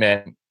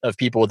argument of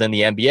people within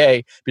the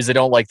NBA, because they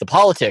don't like the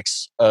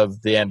politics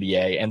of the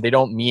NBA and they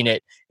don't mean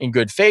it in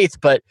good faith.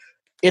 But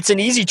it's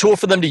an easy tool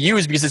for them to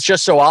use because it's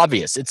just so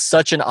obvious. It's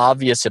such an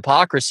obvious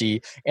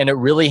hypocrisy, and it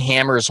really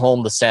hammers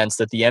home the sense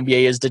that the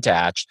NBA is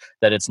detached,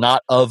 that it's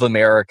not of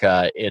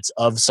America, it's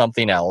of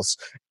something else.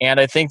 And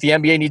I think the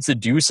NBA needs to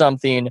do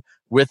something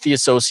with the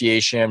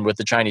association, with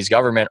the Chinese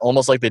government,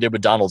 almost like they did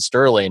with Donald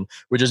Sterling,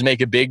 which is make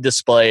a big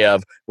display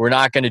of, we're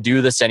not going to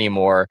do this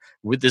anymore.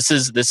 This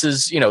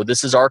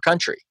is our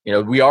country.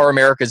 We are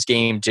America's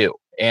game too,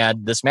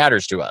 and this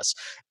matters to us.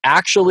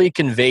 Actually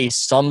convey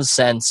some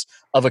sense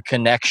of a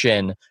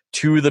connection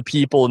to the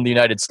people in the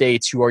United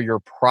States who are your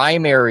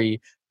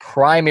primary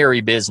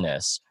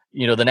business.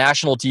 The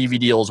national TV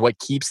deal is what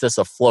keeps this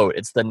afloat.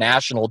 It's the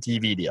national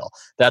TV deal.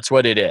 That's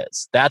what it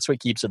is. That's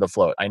what keeps it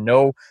afloat. I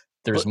know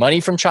there's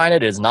money from China.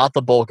 It is not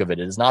the bulk of it.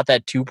 It is not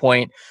that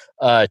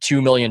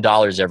 $2.2 million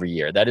every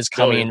year. That is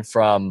coming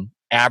from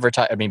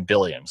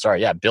billion.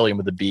 Sorry, yeah, billion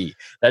with a B.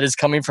 That is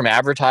coming from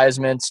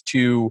advertisements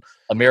to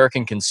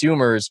American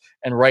consumers.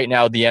 And right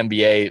now, the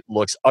NBA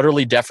looks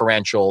utterly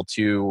deferential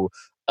to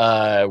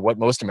what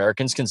most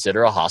Americans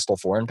consider a hostile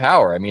foreign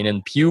power. I mean,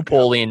 in Pew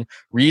polling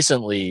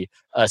recently,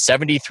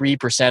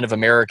 73% of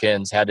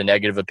Americans had a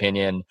negative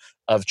opinion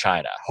of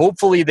China.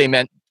 Hopefully, they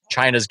meant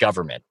China's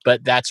government,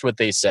 but that's what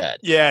they said.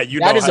 Yeah,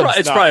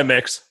 it's probably a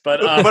mix,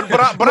 but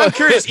I'm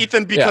curious,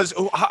 Ethan, because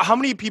how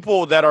many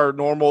people that are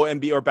normal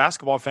NBA or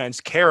basketball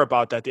fans care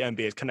about that the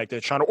NBA is connected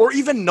to China, or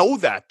even know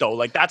that though?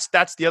 Like that's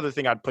the other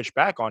thing I'd push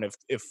back on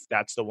if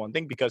that's the one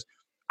thing, because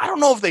I don't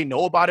know if they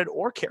know about it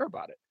or care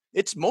about it.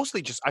 It's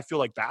mostly just, I feel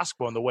like,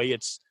 basketball and the way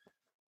it's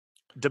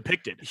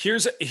depicted.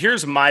 Here's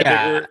my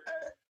bigger.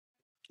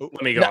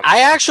 Let me go.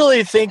 I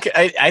actually think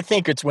I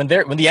think it's when the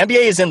NBA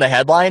is in the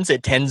headlines,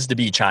 it tends to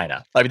be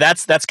China. I mean,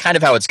 that's kind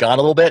of how it's gone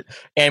a little bit.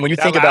 And when you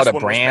think about a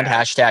brand,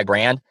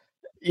 #brand,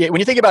 when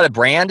you think about a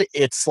brand,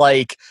 it's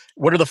like,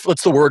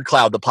 what's the word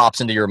cloud that pops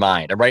into your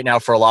mind? And right now,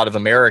 for a lot of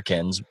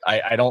Americans,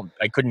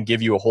 I couldn't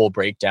give you a whole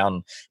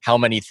breakdown how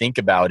many think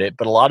about it,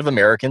 but a lot of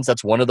Americans,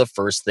 that's one of the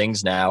first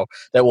things now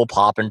that will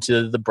pop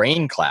into the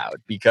brain cloud,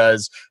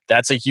 because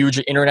that's a huge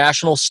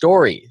international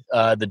story.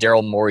 The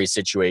Daryl Morey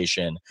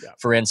situation,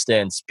 for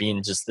instance,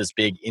 being just this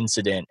big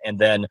incident. And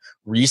then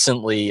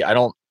recently, I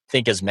don't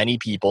think as many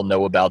people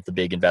know about the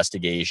big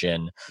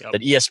investigation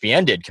that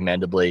ESPN did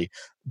commendably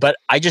but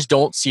I just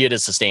don't see it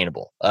as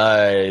sustainable.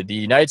 The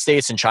United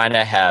States and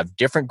China have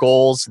different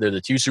goals. They're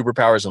the two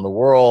superpowers in the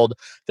world.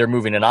 They're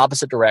moving in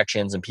opposite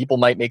directions, and people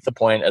might make the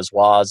point, as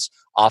Waz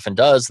often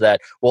does, that,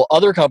 well,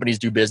 other companies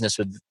do business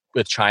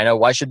with China.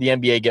 Why should the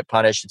NBA get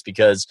punished? It's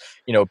because,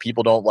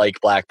 people don't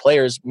like black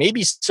players.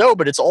 Maybe so,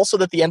 but it's also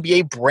that the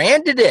NBA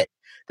branded it.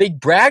 They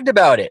bragged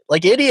about it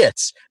like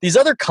idiots. These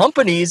other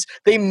companies,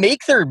 they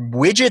make their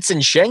widgets in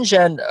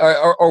Shenzhen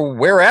or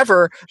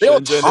wherever. They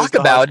don't talk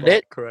about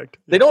it. Correct.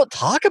 They don't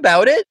talk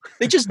about it.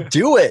 They just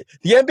do it.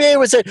 The NBA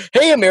would say,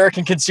 hey,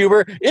 American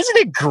consumer, isn't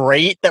it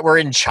great that we're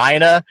in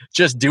China,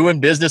 just doing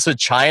business with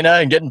China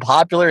and getting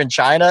popular in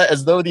China,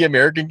 as though the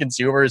American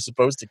consumer is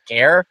supposed to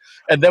care?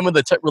 And then when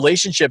the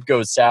relationship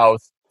goes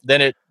south,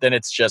 then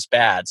it's just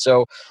bad.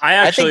 So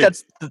I think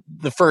that's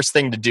the first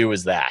thing to do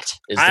is that.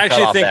 I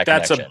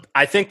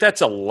think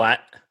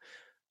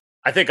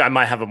I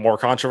might have a more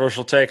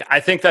controversial take. I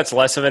think that's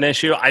less of an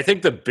issue. I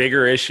think the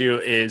bigger issue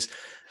is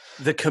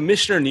the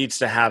commissioner needs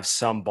to have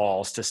some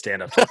balls to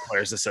stand up to the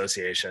Players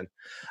Association,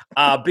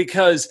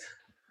 because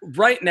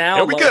right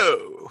now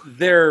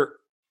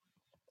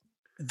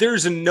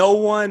there's no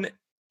one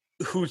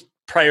who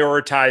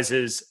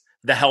prioritizes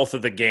the health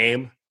of the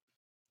game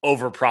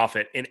over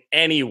profit in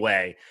any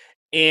way.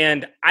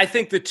 And I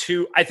think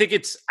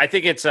it's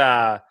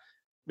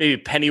maybe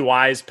penny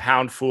wise,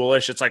 pound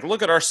foolish. It's like,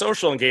 look at our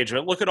social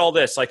engagement. Look at all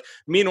this. Like,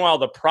 meanwhile,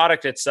 the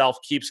product itself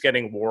keeps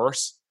getting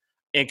worse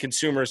and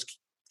consumers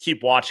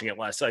keep watching it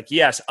less. Like,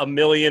 yes, 1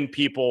 million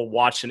people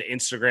watched an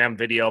Instagram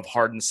video of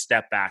Harden's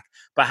step back,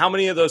 but how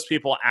many of those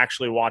people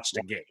actually watched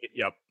a game?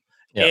 Yep.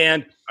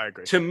 And I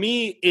agree. To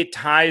me, it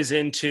ties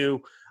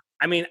into,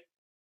 I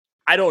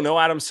don't know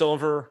Adam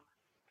Silver,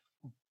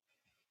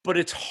 but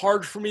it's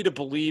hard for me to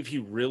believe he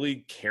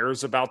really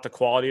cares about the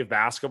quality of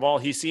basketball.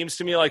 He seems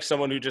to me like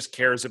someone who just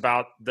cares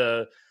about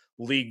the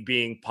league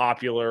being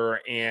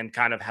popular and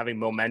kind of having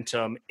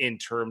momentum in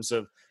terms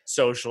of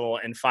social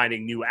and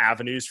finding new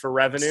avenues for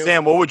revenue.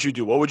 Sam, what would you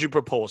do? What would you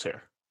propose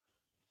here?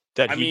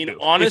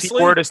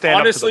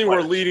 Honestly,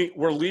 we're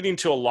leading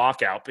to a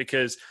lockout,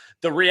 because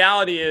the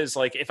reality is,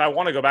 like, if I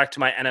want to go back to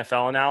my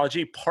NFL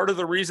analogy, part of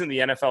the reason the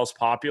NFL is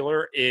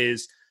popular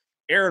is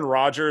Aaron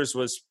Rodgers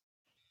was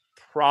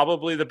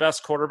probably the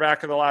best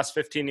quarterback of the last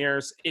 15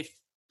 years. If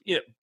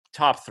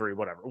top 3,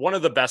 whatever, one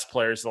of the best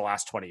players of the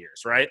last 20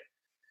 years, right?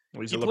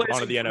 Well, he's a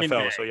LeBron of the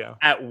NFL, so yeah.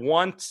 At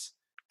once,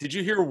 did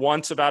you hear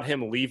once about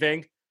him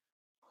leaving?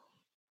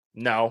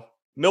 No.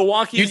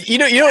 Milwaukee. It's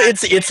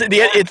the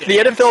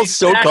NFL is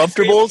so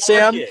comfortable,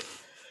 Sam.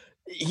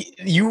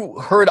 You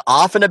heard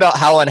often about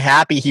how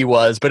unhappy he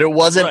was, but it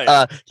wasn't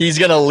he's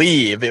gonna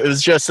leave. It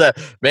was just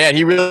man,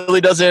 he really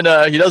doesn't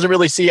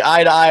really see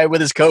eye to eye with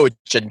his coach.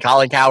 And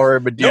Colin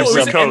Cowherd would do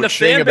some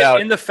thing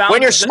about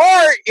when you're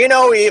smart,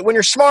 when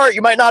you're smart,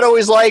 you might not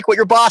always like what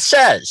your boss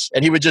says,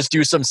 and he would just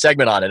do some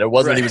segment on it. It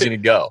wasn't he was gonna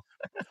go.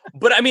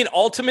 But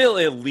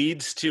ultimately it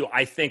leads to,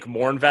 I think,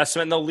 more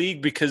investment in the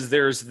league, because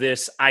there's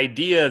this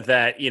idea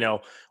that,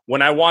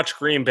 when I watch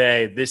Green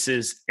Bay, this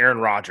is Aaron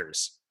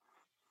Rodgers.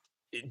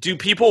 Do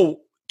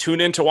people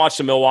tune in to watch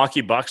the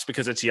Milwaukee Bucks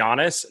because it's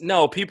Giannis?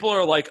 No, people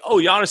are like, oh,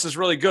 Giannis is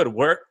really good.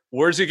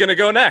 Where's he going to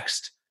go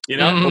next?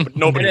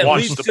 Nobody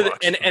wants the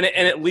Bucks. And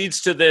it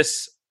leads to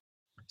this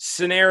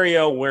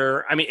scenario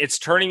where, it's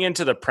turning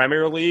into the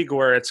Premier League,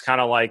 where it's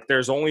kind of like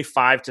there's only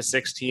 5 to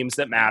 6 teams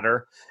that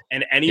matter.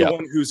 And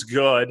anyone who's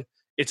good,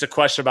 it's a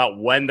question about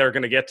when they're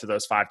going to get to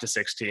those 5 to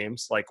 6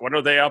 teams. Like, when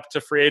are they up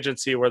to free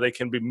agency where they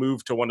can be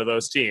moved to one of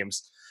those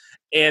teams?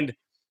 And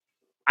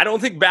I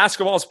don't think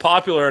basketball is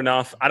popular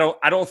enough. I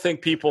don't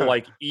think people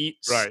eat,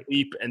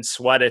 sleep, and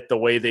sweat it the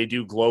way they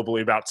do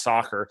globally about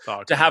soccer.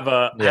 To have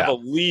a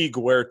league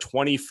where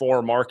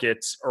 24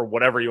 markets, or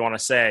whatever you want to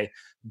say,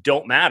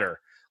 don't matter.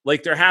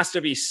 Like, there has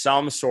to be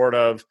some sort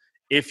of,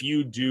 if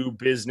you do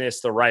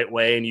business the right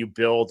way and you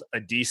build a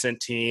decent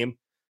team,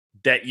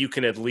 that you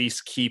can at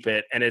least keep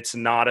it. And it's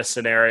not a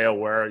scenario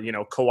where,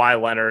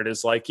 Kawhi Leonard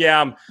is like,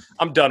 yeah,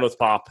 I'm done with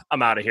Pop.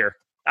 I'm out of here.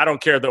 I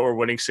don't care that we're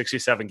winning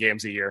 67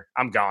 games a year.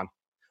 I'm gone.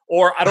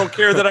 Or I don't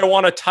care that I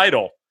want a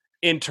title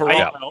in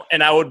Toronto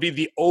and I would be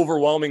the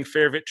overwhelming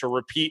favorite to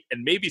repeat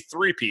and maybe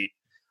three-peat.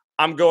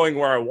 I'm going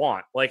where I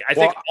want. Like, I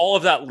think all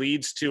of that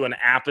leads to an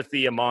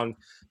apathy among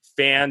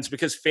fans,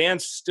 because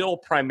fans still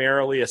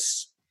primarily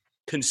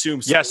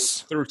consume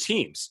through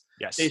teams.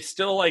 Yes. They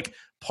still,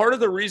 part of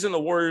the reason the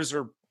Warriors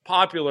are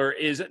popular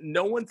is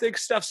no one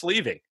thinks Steph's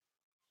leaving.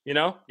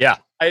 Yeah.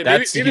 Maybe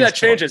that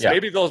changes. Yeah.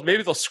 Maybe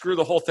they'll screw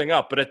the whole thing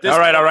up. But at this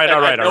point,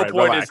 at no point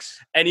relax. Is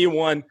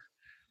anyone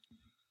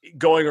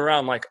going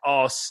around like,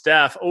 oh,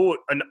 Steph,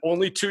 and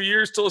only 2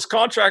 years till his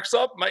contract's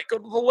up, might go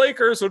to the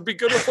Lakers, would be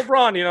good with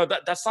LeBron.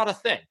 That's not a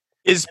thing.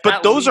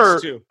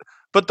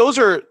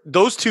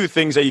 Those two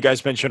things that you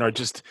guys mentioned are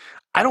just,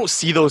 I don't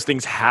see those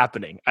things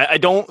happening. I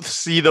don't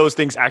see those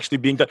things actually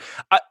being done.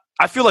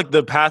 I feel like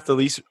the path of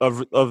least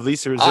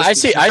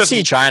resistance. I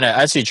see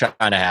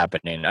China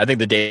happening. I think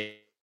the day.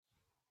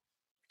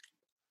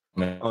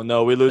 Oh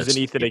no, we're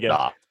losing Ethan again.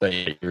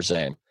 But you're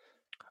saying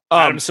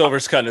Adam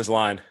Silver's cutting his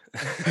line.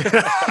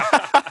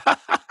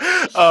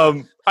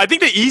 I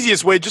think the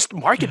easiest way just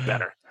market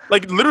better.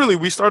 Like literally,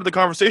 we started the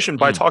conversation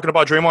by talking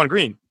about Draymond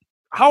Green.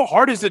 How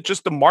hard is it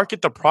just to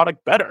market the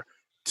product better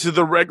to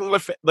the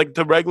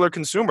regular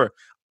consumer?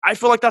 I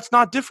feel like that's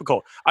not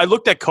difficult. I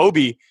looked at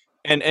Kobe,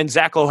 and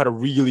Zach Lowe had a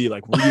really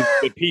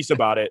good piece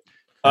about it.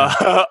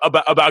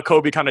 About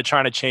Kobe kind of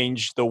trying to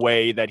change the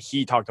way that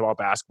he talked about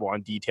basketball,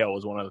 and detail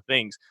was one of the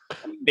things.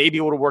 Maybe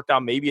it would have worked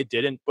out, maybe it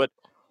didn't, but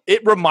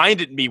it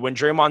reminded me when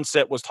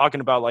Draymond was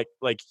talking about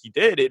like he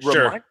did. It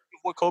reminded me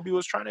of what Kobe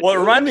was trying to do. Well, it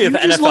reminded me of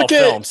NFL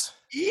films.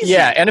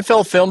 Yeah,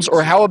 NFL films,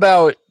 or how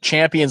about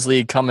Champions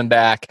League coming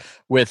back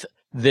with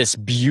this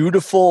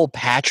beautiful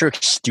Patrick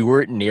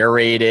Stewart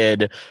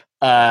narrated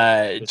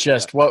what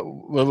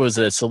was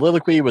it, a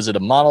soliloquy? Was it a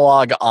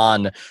monologue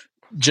on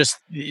just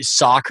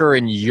soccer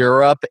in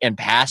Europe and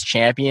past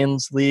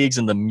Champions Leagues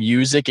and the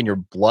music, and your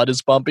blood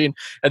is pumping?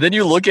 And then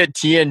you look at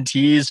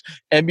TNT's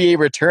NBA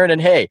return,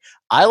 and hey,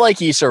 I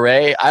like Issa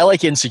Rae, I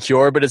like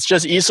Insecure, but it's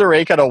just Issa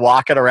Rae kind of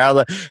walking around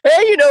like,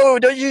 hey,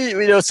 don't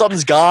you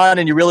something's gone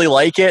and you really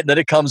like it, and then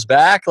it comes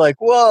back like,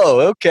 whoa,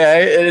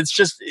 okay. And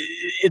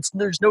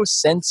there's no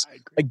sense,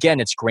 again,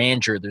 it's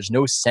grandeur. There's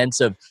no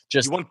sense of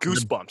just, you want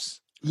goosebumps.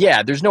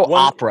 There's no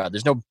opera.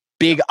 There's no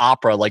big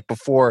opera like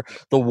before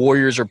the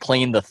Warriors are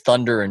playing the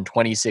Thunder in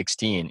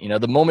 2016.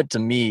 The moment to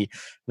me,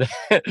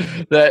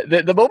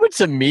 the moment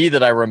to me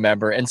that I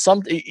remember, and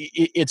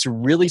it's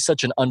really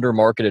such an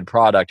undermarketed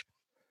product.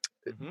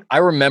 Mm-hmm. I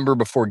remember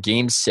before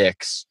Game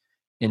 6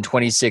 in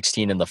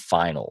 2016 in the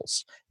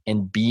finals,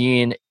 and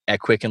being at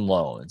Quicken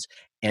Loans,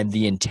 and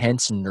the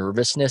intense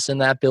nervousness in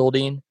that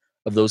building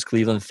of those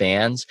Cleveland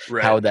fans,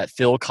 how that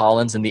Phil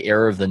Collins in the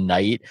Era of the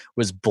Night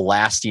was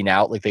blasting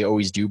out like they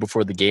always do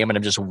before the game. And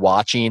I'm just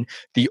watching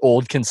the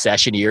old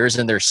concessionaires,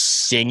 and they're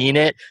singing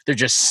it. They're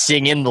just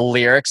singing the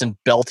lyrics and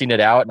belting it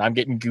out. And I'm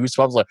getting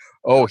goosebumps like,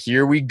 oh,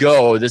 here we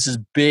go. This is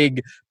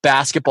big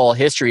basketball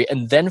history.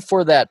 And then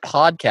for that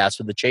podcast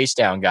with the Chase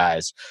Down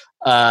guys,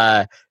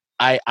 I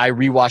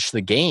rewatched the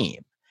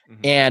game.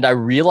 Mm-hmm. And I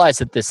realized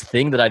that this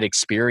thing that I'd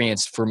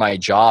experienced for my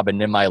job and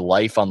in my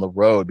life on the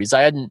road, because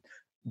I hadn't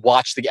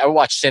watched I would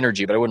watch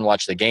Synergy, but I wouldn't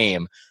watch the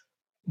game,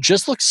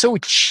 just looked so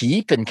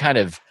cheap and kind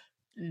of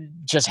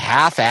just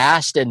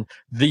half-assed. And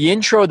the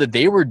intro that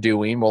they were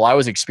doing while I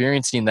was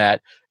experiencing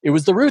that, it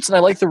was the Roots, and I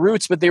like the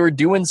Roots, but they were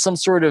doing some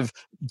sort of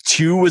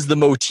 2 was the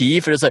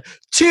motif, and it's like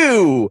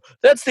 2,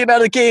 that's the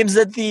amount of games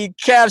that the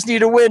Cavs need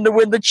to win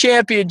the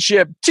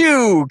championship.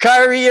 2,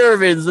 Kyrie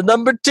Irving's the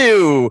number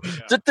 2.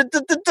 Yeah.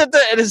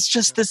 And it's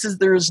just,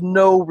 there is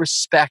no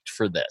respect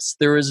for this.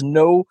 There is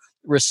no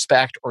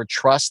respect or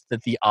trust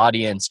that the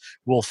audience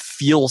will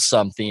feel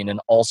something and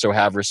also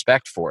have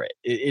respect for it.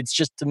 It's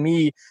just, to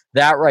me,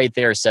 that right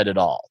there said it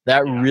all.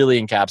 That really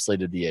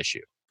encapsulated the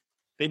issue.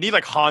 They need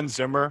like Hans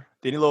Zimmer.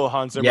 They need a little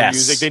Hans Zimmer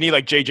music. They need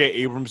like J.J.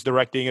 Abrams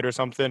directing it or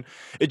something.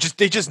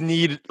 They just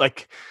need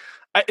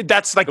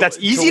that's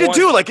easy to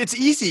do. Like, it's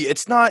easy.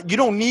 It's not, you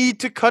don't need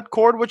to cut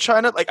cord with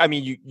China. Like, I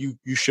mean,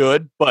 you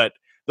should, but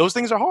those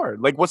things are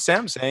hard. Like what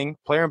Sam's saying,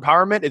 player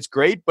empowerment, it's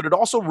great, but it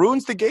also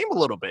ruins the game a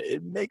little bit.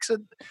 It makes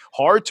it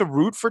hard to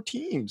root for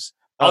teams.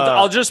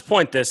 I'll just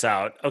point this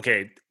out.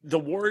 Okay, the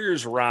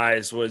Warriors'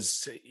 rise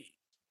was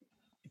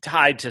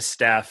tied to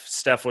Steph.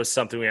 Steph was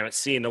something we haven't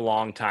seen in a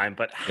long time,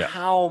 but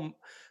how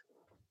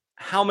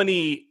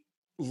many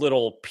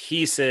little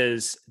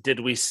pieces did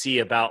we see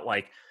about,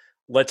 like,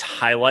 let's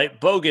highlight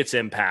Bogut's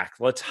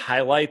impact. Let's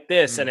highlight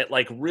this. And it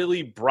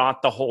really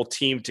brought the whole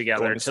team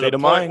together to the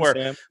point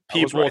where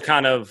people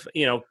kind of,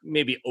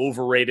 maybe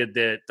overrated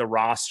the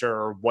roster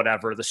or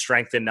whatever, the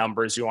strength in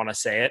numbers, you want to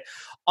say it.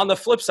 On the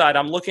flip side,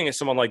 I'm looking at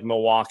someone like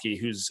Milwaukee,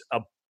 who's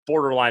a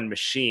borderline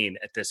machine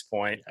at this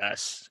point.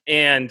 Yes.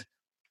 And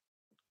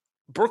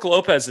Brook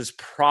Lopez is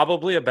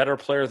probably a better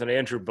player than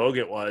Andrew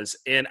Bogut was.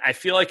 And I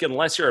feel like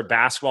unless you're a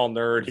basketball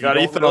nerd, you don't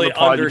really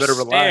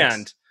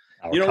understand.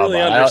 You don't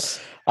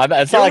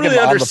really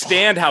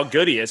understand how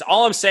good he is.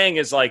 All I'm saying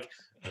is, like,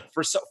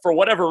 for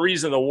whatever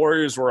reason, the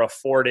Warriors were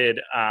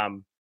afforded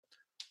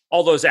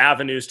all those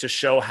avenues to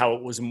show how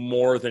it was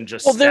more than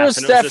just Steph. There was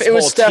Steph. It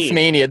was Steph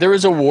mania. There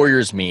was a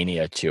Warriors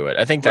mania to it.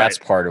 I think that's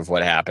part of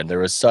what happened. There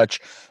was such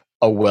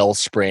a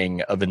wellspring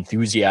of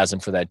enthusiasm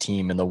for that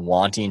team and the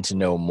wanting to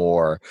know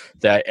more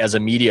that as a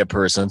media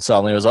person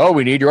suddenly was, oh,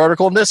 we need your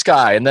article on this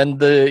guy. And then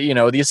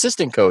the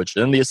assistant coach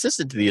and then the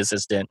assistant to the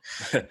assistant.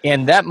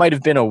 And that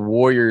might've been a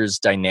Warriors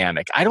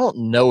dynamic. I don't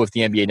know if the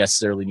NBA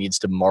necessarily needs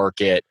to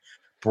market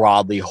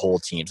broadly whole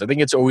teams. I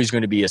think it's always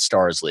going to be a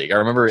stars league. I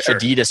remember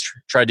Adidas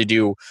tried to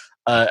do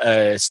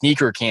a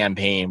sneaker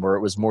campaign where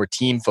it was more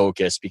team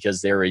focused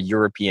because they're a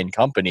European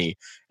company.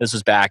 This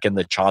was back in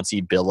the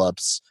Chauncey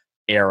Billups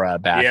era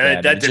back then.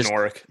 Yeah, that didn't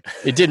work.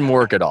 It didn't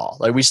work at all.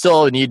 Like, we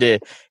still need to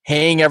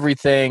hang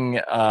everything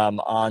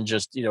on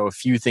just, a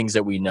few things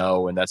that we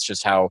know, and that's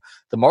just how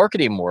the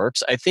marketing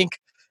works. I think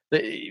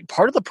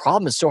part of the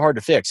problem is so hard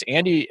to fix.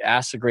 Andy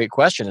asked a great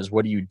question, is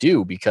what do you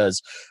do?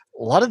 Because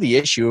a lot of the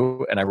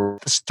issue, and the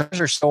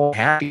stars are so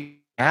happy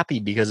happy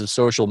because of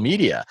social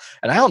media.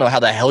 And I don't know how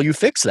the hell you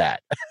fix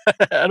that.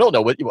 I don't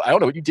know what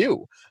you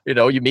do.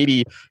 You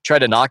maybe try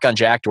to knock on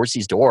Jack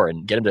Dorsey's door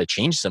and get him to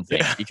change some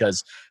things,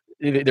 because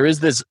there is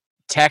this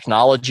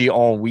technology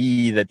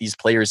ennui that these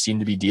players seem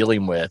to be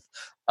dealing with,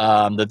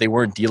 that they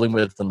weren't dealing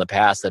with in the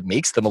past, that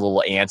makes them a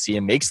little antsy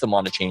and makes them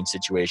want to change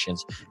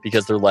situations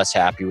because they're less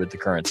happy with the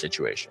current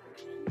situation.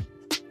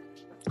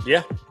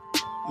 Yeah.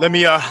 Let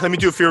me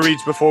do a few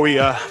reads before we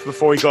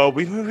go.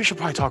 We should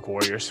probably talk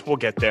Warriors. We'll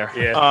get there.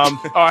 Yeah.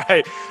 All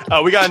right.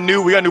 We got a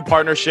new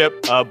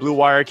partnership. Blue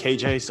Wire.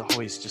 KJ is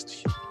always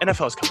just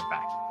NFL is coming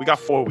back. We got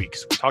 4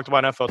 weeks. We talked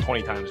about NFL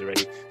 20 times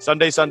already.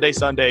 Sundays.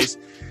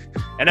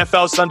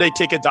 NFL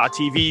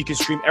SundayTicket.tv. You can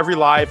stream every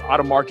live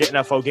out-of-market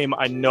NFL game.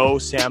 I know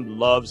Sam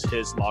loves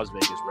his Las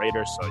Vegas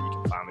Raiders, so you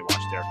can finally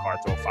watch Derek Carr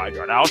throw a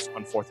 5-yard out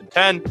on 4th and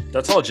 10.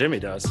 That's all Jimmy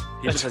does.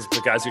 He just has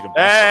the guys who can.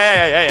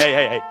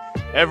 Hey.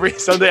 Every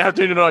Sunday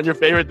afternoon on your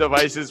favorite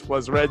devices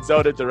was Red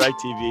Zone and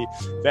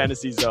DirecTV,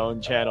 Fantasy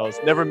Zone channels.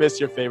 Never miss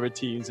your favorite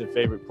teams and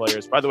favorite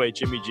players. By the way,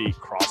 Jimmy G,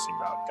 crossing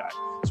route guy.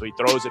 So he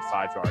throws it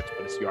 5 yards,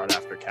 but it's yard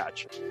after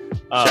catch.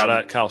 Shout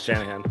out Kyle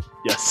Shanahan.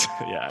 Yes,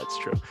 yeah, it's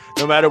true.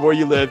 No matter where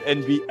you live,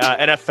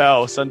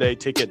 NFL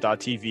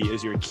SundayTicket.tv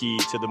is your key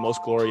to the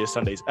most glorious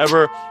Sundays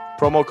ever.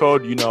 Promo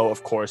code,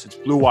 of course, it's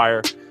Blue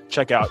Wire.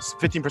 Check out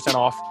 15%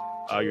 off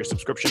your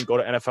subscription. Go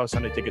to NFL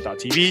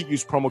SundayTicket.tv.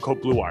 Use promo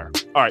code Blue Wire.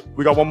 All right,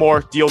 we got one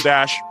more Deal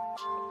Dash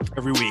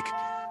every week.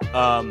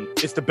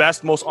 It's the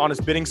best, most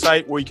honest bidding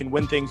site where you can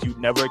win things you'd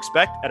never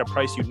expect at a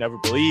price you'd never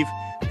believe.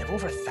 They have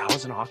over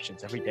 1,000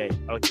 auctions every day.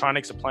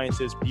 Electronics,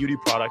 appliances, beauty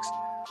products,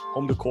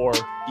 home decor,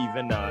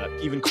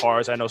 even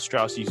cars. I know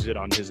Strauss uses it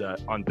on his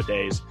on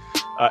bidets.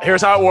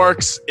 Here's how it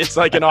works. It's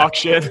like an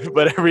auction,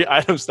 but every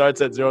item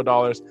starts at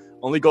 $0.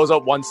 Only goes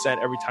up 1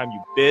 cent every time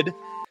you bid.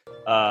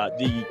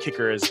 The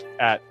kicker is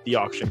at the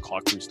auction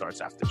clock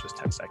restarts after just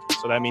 10 seconds.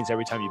 So that means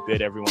every time you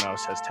bid, everyone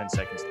else has 10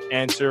 seconds to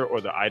answer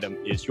or the item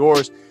is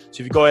yours.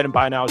 So if you go ahead and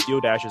buy now, Deal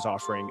Dash is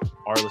offering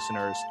our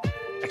listeners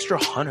extra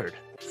 100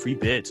 free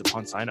bids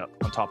upon sign up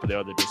on top of their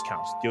other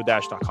discounts.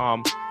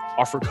 DealDash.com,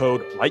 offer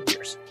code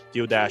LightYears.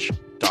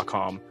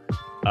 DealDash.com,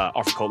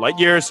 offer code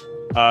LightYears.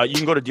 You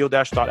can go to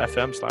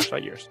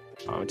DealDash.fm/LightYears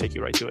and take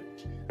you right to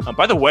it.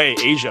 By the way,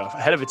 Asia,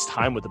 ahead of its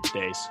time with the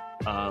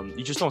bidets.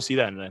 You just don't see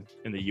that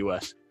in the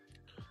U.S.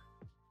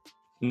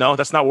 No,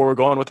 that's not where we're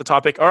going with the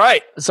topic. All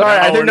right. Sorry,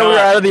 I didn't know we were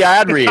out of the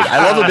ad read.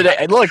 I love the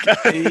bidet. Look,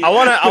 I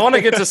want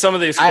to get to some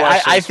of these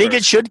questions. I think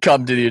it should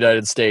come to the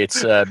United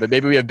States, but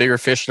maybe we have bigger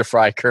fish to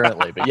fry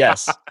currently. But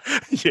yes.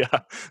 Yeah,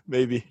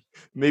 maybe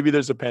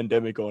there's a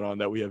pandemic going on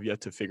that we have yet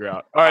to figure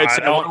out. All right,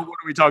 so what are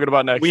we talking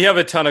about next? We have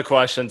a ton of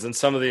questions, and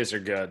some of these are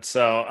good.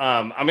 So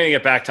I'm going to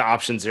get back to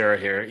option 0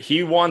 here.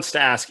 He wants to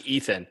ask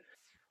Ethan,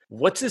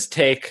 what's his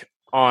take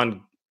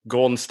on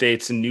Golden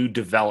State's new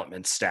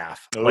development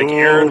staff? Like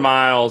Aaron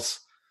Miles.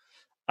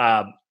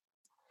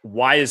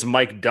 Why is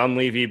Mike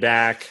Dunleavy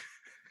back?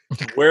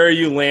 Where are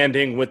you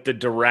landing with the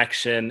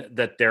direction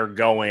that they're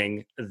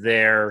going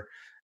there?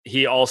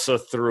 He also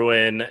threw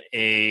in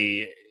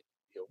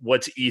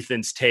what's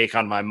Ethan's take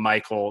on my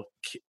Michael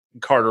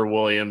Carter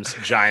Williams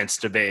Giants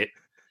debate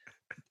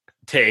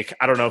take.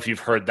 I don't know if you've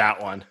heard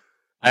that one.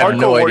 I have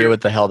no idea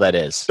what the hell that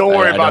is. Don't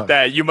worry about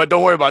that.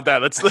 Don't worry about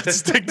that. Let's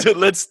stick to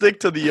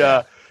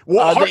the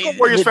Hardcore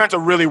Warriors fans are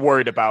really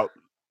worried about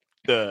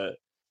the.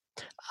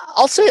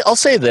 I'll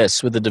say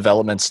this with the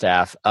development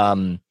staff.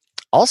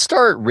 I'll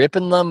start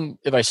ripping them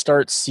if I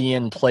start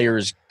seeing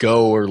players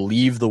go or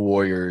leave the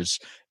Warriors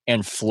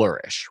and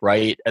flourish,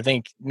 right? I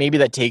think maybe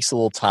that takes a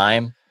little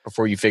time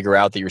before you figure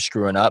out that you're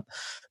screwing up.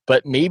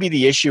 But maybe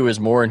the issue is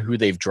more in who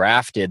they've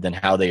drafted than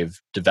how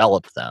they've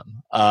developed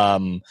them.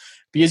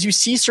 Because you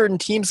see certain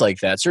teams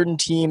like that, certain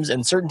teams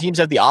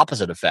have the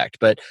opposite effect.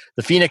 But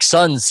the Phoenix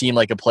Suns seem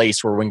like a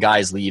place where when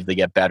guys leave, they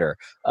get better.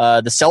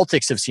 The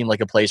Celtics have seemed like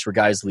a place where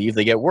guys leave,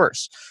 they get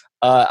worse.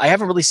 I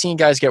haven't really seen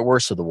guys get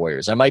worse with the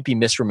Warriors. I might be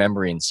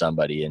misremembering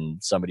somebody,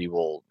 and somebody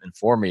will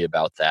inform me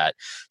about that.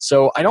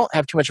 So I don't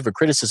have too much of a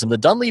criticism. The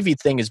Dunleavy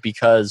thing is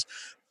because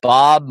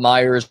Bob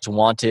Myers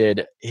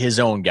wanted his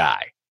own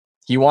guy.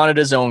 He wanted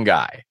his own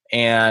guy.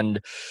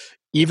 And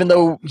even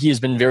though he has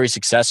been very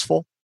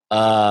successful,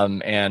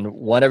 and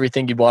won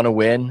everything you want to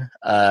win.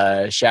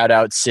 Shout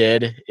out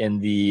Sid in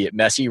the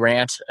Messi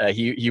rant.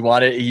 He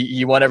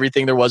won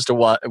everything there was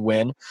to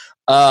win.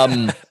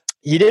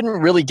 He didn't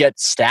really get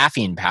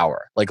staffing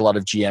power like a lot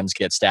of GMs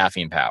get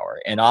staffing power.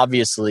 And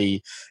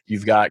obviously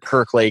you've got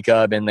Kirk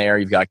Lacob in there.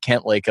 You've got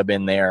Kent Lacob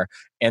in there.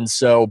 And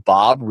so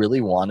Bob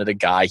really wanted a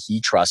guy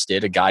he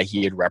trusted, a guy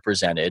he had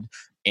represented,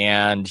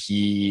 and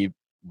he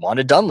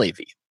wanted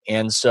Dunleavy.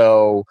 And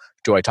so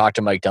do I talk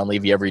to Mike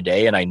Dunleavy every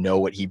day and I know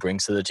what he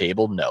brings to the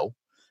table? No.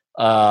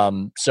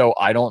 So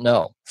I don't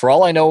know. For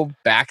all I know,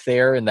 back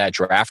there in that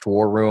draft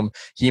war room,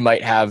 he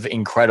might have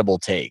incredible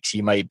takes.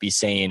 He might be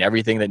saying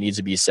everything that needs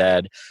to be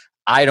said.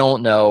 I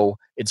don't know.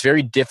 It's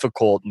very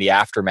difficult in the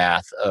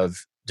aftermath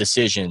of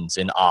decisions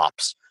in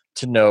ops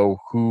to know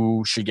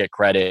who should get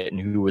credit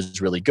and who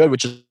was really good,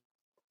 which is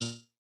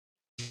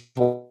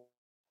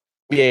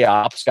NBA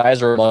ops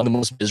guys are among the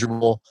most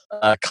miserable,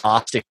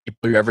 caustic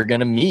people you're ever going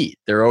to meet.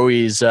 They're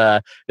always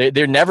they're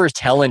never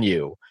telling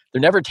you.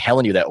 They're never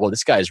telling you that, well,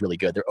 this guy is really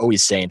good. They're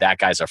always saying that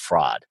guy's a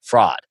fraud.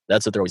 Fraud.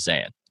 That's what they're always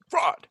saying.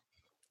 Fraud.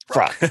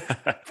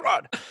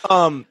 Fraud.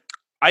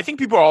 I think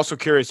people are also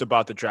curious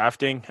about the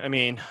drafting. I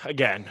mean,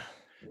 again,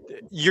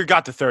 you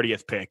got the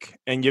 30th pick,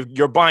 and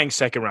you're buying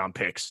second-round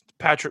picks.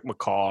 Patrick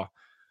McCaw.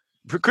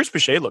 Chris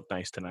Boucher looked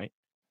nice tonight,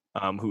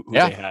 who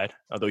they had,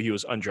 although he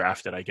was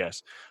undrafted, I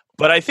guess.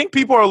 But I think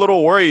people are a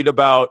little worried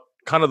about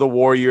kind of the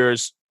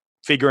Warriors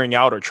figuring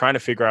out or trying to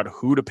figure out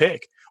who to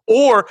pick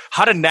or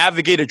how to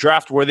navigate a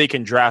draft where they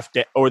can draft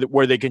or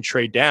where they can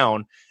trade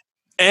down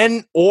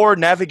and or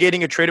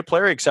navigating a traded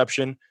player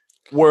exception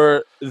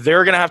where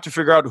they're going to have to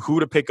figure out who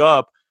to pick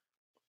up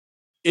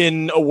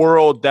in a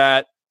world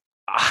that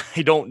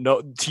I don't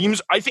know.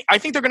 Teams, I think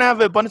they're going to have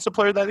an abundance of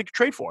players that they could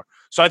trade for.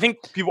 So I think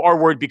people are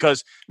worried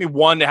because, I mean,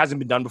 one, it hasn't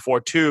been done before.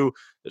 Two,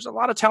 there's a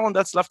lot of talent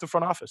that's left the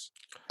front office.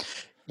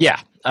 Yeah,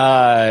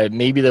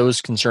 maybe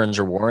those concerns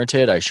are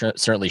warranted. I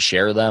certainly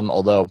share them.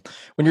 Although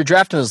when you're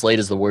drafting as late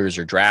as the Warriors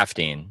are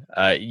drafting,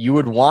 you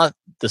would want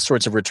the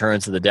sorts of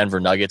returns that the Denver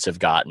Nuggets have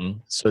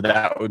gotten. So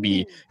that would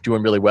be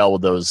doing really well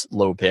with those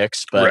low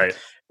picks. But, right.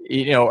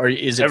 You know, or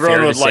is it everyone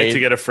fair would to like say, to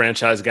get a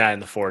franchise guy in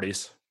the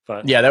 40s?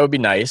 But yeah, that would be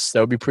nice. That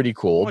would be pretty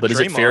cool. But is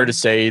it fair to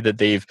say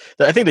that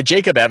I think the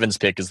Jacob Evans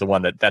pick is the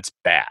one that's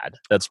bad.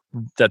 That's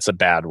a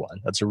bad one.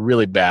 That's a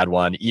really bad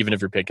one, even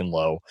if you're picking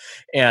low.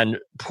 And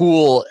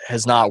Poole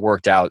has not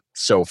worked out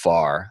so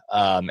far.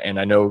 And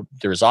I know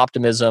there's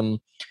optimism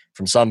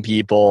from some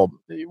people.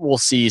 We'll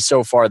see.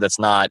 So far, that's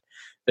not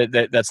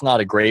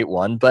a great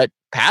one. But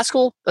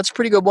Pascal, that's a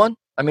pretty good one.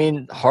 I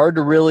mean, hard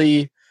to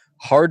really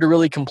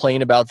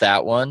complain about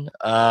that one.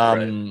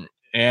 Right.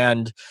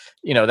 And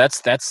you know,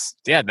 that's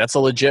a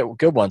legit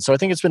good one. So I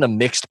think it's been a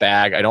mixed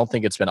bag. I don't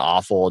think it's been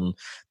awful. And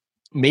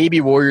maybe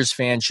Warriors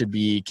fans should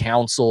be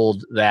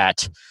counseled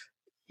that,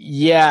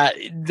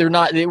 they're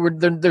not in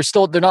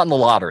the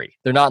lottery.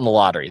 They're not in the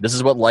lottery. This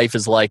is what life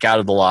is like out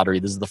of the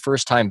lottery. This is the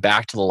first time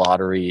back to the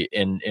lottery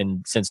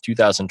since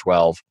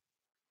 2012.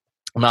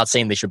 I'm not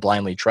saying they should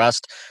blindly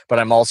trust, but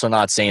I'm also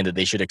not saying that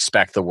they should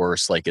expect the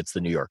worst like it's the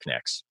New York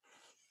Knicks.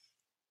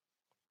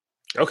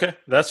 Okay,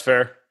 that's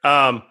fair.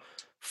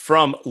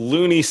 From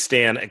Looney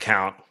Stan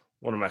account,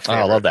 one of my favorites.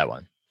 Oh, I love that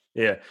one.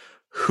 Yeah.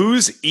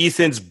 Who's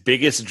Ethan's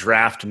biggest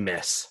draft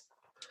miss?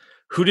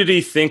 Who did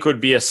he think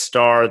would be a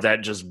star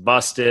that just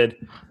busted?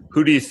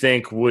 Who do you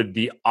think would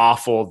be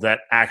awful that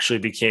actually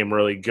became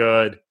really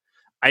good?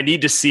 I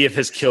need to see if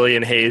his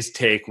Killian Hayes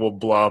take will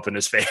blow up in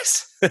his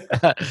face.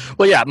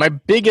 Well, yeah, my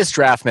biggest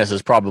draft miss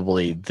is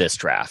probably this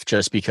draft,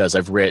 just because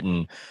I've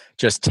written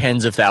just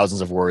tens of thousands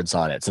of words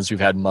on it since we've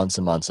had months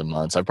and months and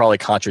months. I've probably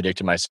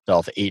contradicted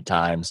myself 8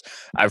 times.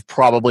 I've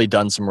probably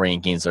done some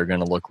rankings that are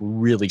going to look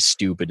really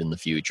stupid in the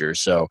future.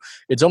 So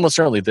it's almost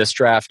certainly this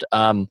draft.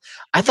 I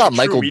thought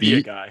Michael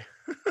Media guy.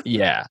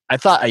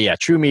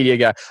 True media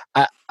guy.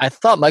 I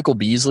thought Michael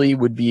Beasley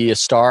would be a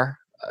star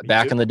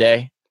back in the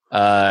day.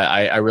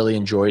 I really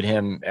enjoyed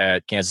him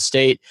at Kansas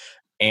State,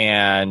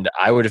 and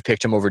I would have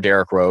picked him over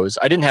Derrick Rose.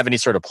 I didn't have any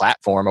sort of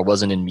platform. I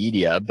wasn't in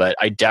media, but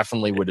I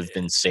definitely would have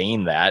been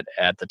saying that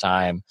at the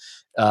time.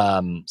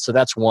 So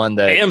that's one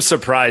that I am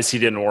surprised he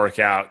didn't work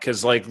out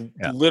because,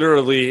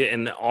 literally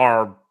in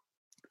our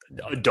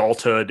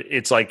adulthood,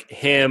 it's like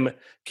him,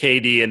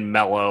 KD, and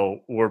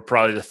Melo were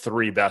probably the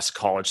 3 best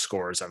college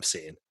scorers I've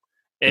seen.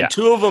 And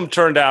 2 of them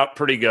turned out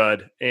pretty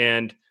good.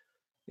 And,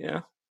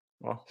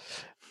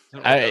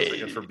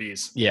 for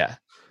bees. Yeah.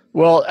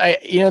 Well,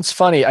 it's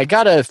funny. I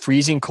got a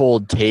freezing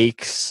cold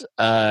takes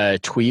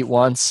tweet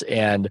once,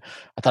 and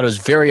I thought it was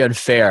very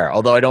unfair.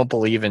 Although I don't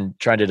believe in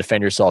trying to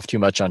defend yourself too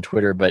much on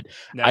Twitter, but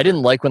Never. I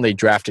didn't like when they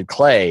drafted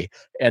Clay,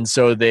 and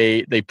so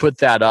they put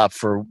that up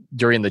for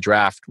during the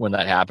draft when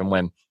that happened.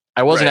 When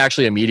I wasn't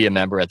actually a media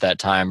member at that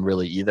time,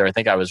 really either. I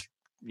think I was,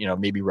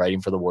 maybe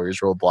writing for the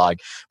Warriors Roll blog,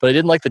 but I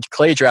didn't like the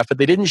Clay draft. But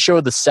they didn't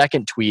show the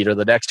second tweet or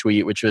the next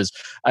tweet, which was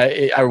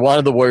I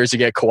wanted the Warriors to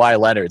get Kawhi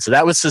Leonard. So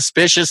that was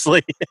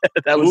suspiciously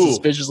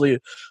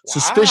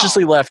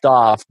suspiciously left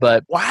off.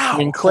 But wow, I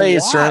mean, Clay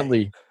is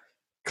certainly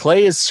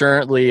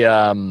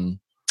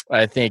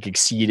I think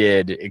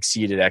exceeded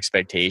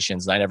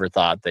expectations. And I never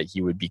thought that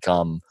he would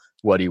become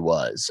what he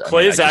was.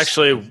 Clay is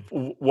actually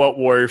what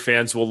Warrior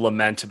fans will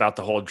lament about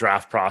the whole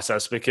draft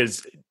process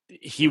because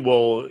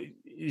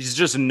he's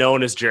just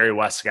known as Jerry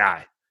West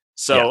guy.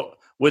 So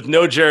with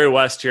no Jerry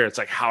West here, it's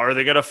like, how are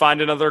they going to find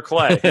another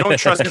Clay? You don't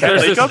trust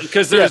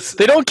because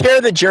they don't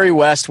care that Jerry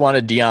West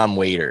wanted Dion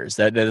Waiters.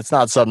 That's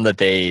not something that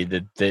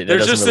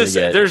there's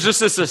just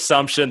this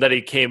assumption that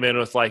he came in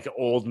with like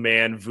old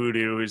man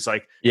voodoo. Who's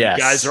like, yes,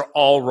 you guys are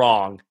all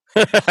wrong.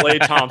 Klay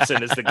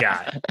Thompson is the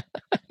guy.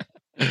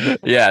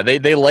 Yeah,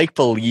 they like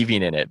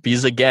believing in it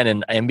because again,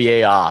 in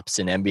NBA ops,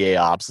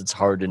 it's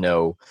hard to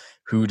know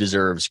who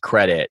deserves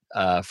credit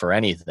for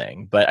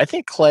anything. But I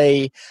think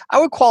Clay, I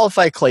would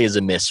qualify Clay as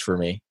a miss for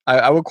me.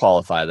 I would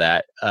qualify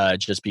that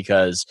just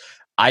because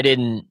I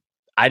didn't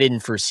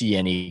foresee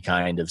any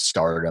kind of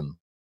stardom.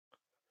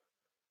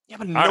 Yeah,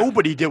 but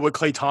nobody did with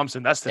Klay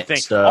Thompson. That's the thing.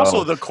 So,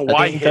 also, the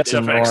Kawhi hits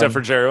except for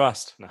Jerry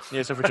West. No.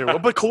 Yeah, except for Jerry.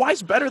 But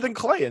Kawhi's better than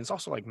Klay, and it's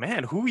also like,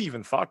 man, who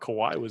even thought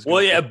Kawhi was?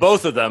 Well, yeah,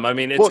 both of them. I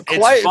mean, it's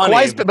Kawhi,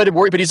 funny.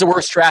 but he's a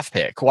worse draft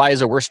pick. Kawhi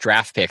is a worse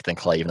draft pick than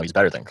Klay, even though he's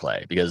better than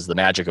Klay, because the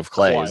magic of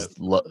Klay is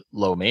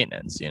low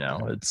maintenance.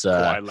 It's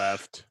Kawhi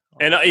left.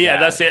 And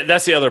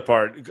that's the other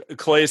part.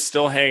 Klay's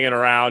still hanging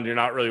around. You're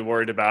not really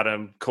worried about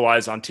him.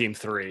 Kawhi's on team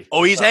 3.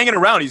 Oh, he's hanging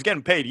around. He's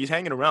getting paid. He's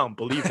hanging around.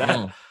 Believe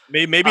that.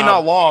 Maybe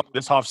not long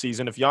this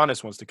offseason if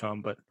Giannis wants to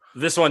come. But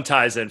this one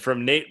ties in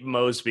from Nate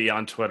Mosby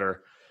on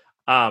Twitter.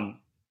 How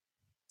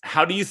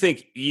do you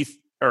think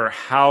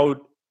how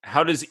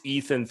does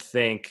Ethan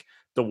think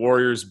the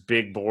Warriors'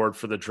 big board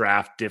for the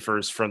draft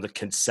differs from the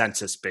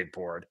consensus big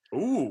board?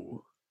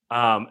 Ooh.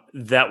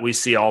 That we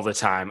see all the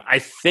time. I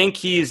think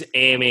he's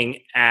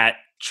aiming at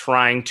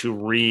trying to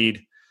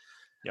read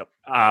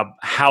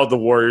how the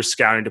Warriors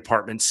scouting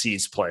department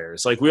sees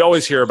players. Like, we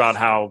always hear about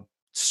how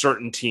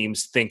certain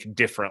teams think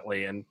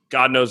differently, and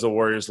God knows the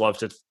Warriors love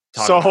to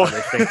talk about how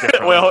they think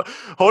differently. Well,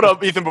 hold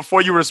up, Ethan,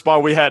 before you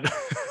respond, we had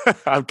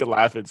I'm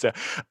laughing.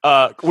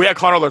 We had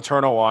Connor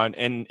Letourneau on,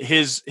 and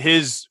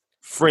his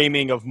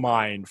framing of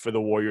mind for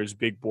the Warriors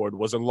big board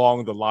was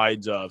along the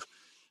lines of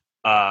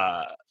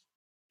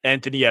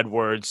Anthony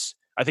Edwards.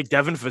 I think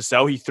Devin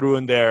Vassell he threw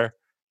in there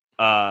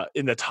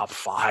in the top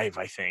 5,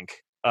 I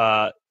think.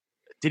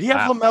 Did he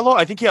have LaMelo?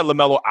 I think he had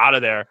LaMelo out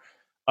of there.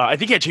 I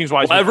think he had James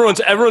Wiseman. Well,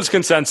 everyone's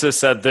consensus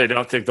said they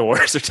don't think the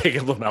Warriors are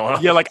taking LaMelo.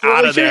 Yeah,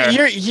 out of there.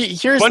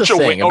 Here's the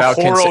thing about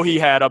Okoro he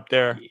had up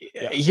there.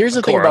 Here's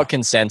the thing about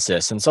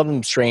consensus, and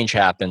something strange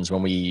happens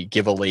when we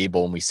give a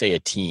label and we say a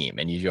team,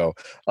 and you go,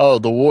 "Oh,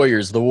 the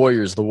Warriors, the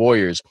Warriors, the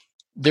Warriors."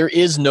 There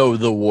is no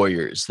the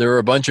Warriors. There are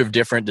a bunch of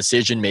different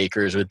decision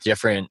makers with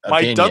different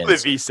opinions. Mike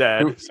Dunleavy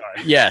said,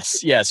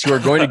 Yes, who are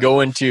going to go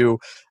into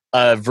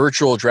a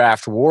virtual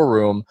draft war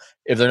room.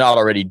 If they're not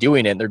already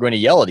doing it, they're going to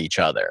yell at each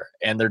other,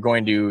 and they're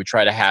going to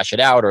try to hash it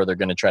out, or they're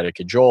going to try to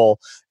cajole.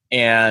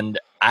 And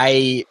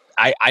I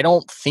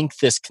don't think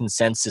this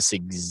consensus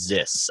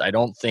exists. I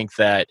don't think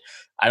that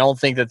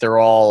they're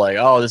all like,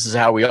 oh, this is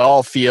how we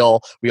all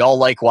feel. We all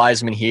like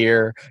Wiseman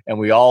here, and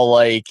we all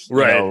like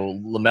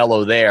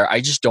LaMelo there.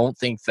 I just don't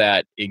think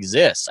that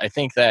exists. I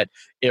think that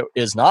it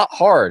is not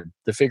hard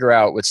to figure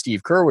out what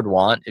Steve Kerr would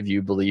want if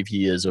you believe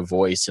he is a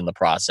voice in the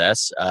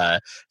process.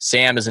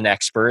 Sam is an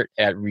expert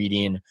at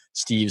reading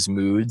Steve's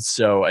moods,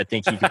 so I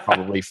think he could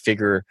probably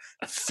figure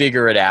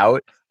it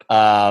out.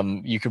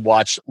 You could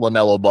watch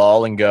LaMelo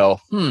Ball and go,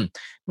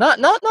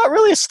 not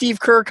really a Steve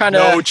Kerr kind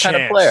of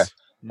player.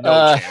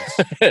 No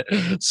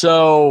chance.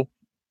 So,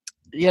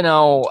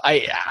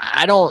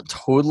 I don't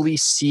totally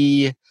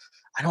see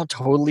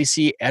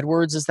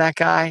Edwards as that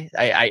guy.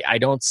 I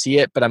don't see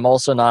it, but I'm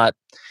also not.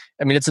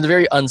 I mean, it's a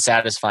very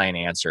unsatisfying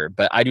answer,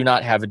 but I do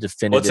not have a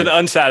definitive. Well, it's an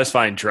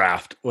unsatisfying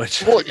draft.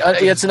 It's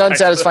an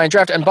unsatisfying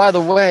draft. And by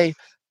the way,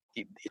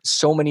 it's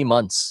so many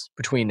months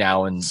between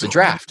now and the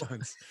draft.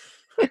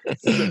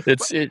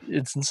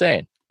 It's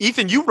insane.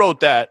 Ethan, you wrote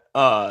that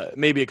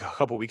maybe a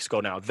couple weeks ago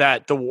now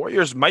that the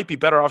Warriors might be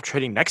better off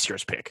trading next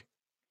year's pick.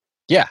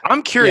 Yeah.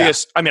 I'm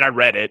curious. Yeah. I mean, I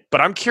read it,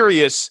 but I'm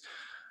curious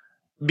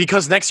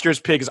because next year's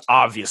pick is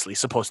obviously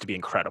supposed to be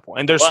incredible.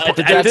 And there's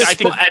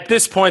at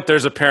this point,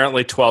 there's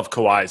apparently 12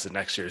 Kawhis in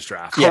next year's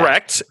draft.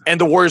 Correct. Yeah. And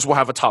the Warriors will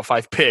have a top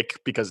 5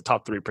 pick because the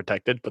top 3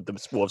 protected, but the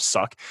Wolves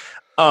suck.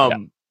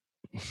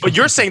 But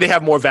you're saying they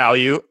have more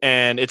value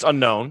and it's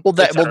unknown. Well,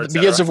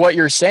 because of what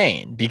you're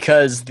saying,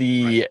 because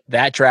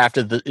that draft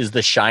is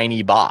the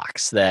shiny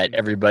box that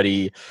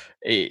everybody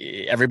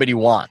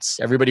wants.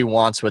 Everybody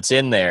wants what's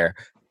in there.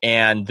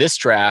 And this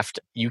draft,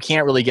 you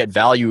can't really get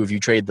value if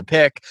you trade the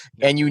pick,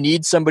 and you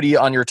need somebody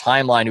on your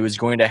timeline who is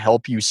going to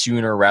help you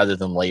sooner rather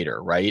than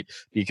later, right?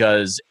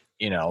 Because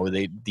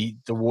the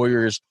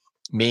Warriors'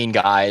 main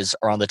guys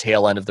are on the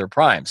tail end of their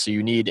prime. So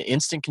you need an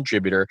instant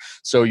contributor.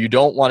 So you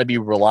don't want to be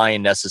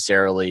relying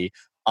necessarily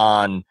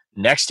on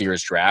next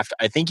year's draft.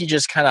 I think you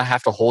just kind of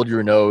have to hold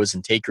your nose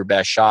and take your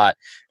best shot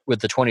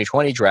with the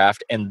 2020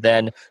 draft. And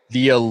then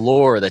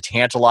the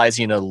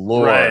tantalizing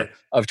allure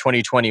of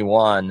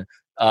 2021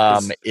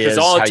 is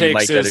all how it you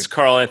might takes is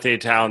Karl Anthony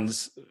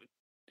Towns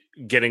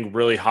getting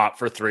really hot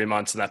for 3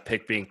 months and that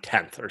pick being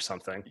 10th or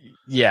something.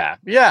 Yeah.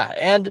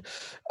 And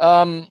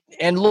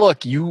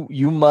look,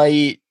 you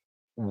might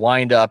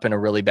wind up in a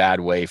really bad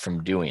way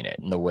from doing it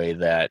in the way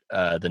that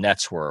the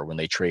Nets were when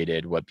they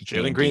traded what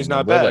became Jalen Green's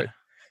not Lillard. bad.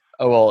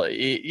 Oh well,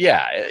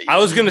 yeah. I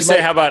was going to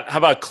say, how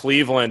about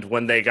Cleveland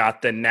when they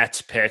got the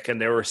Nets pick and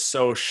they were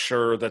so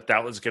sure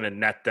that was going to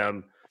net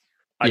them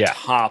a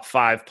top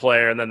 5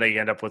 player, and then they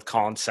end up with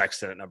Colin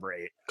Sexton at number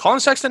 8. Colin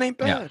Sexton ain't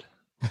bad.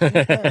 Not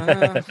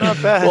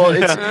bad. Well,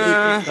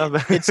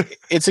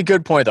 it's a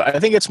good point though. I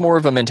think it's more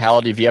of a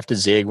mentality if you have to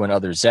zig when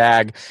others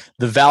zag.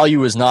 The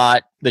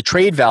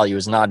trade value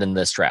is not in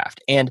this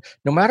draft. And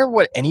no matter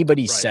what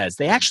anybody says,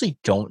 they actually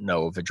don't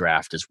know if a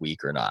draft is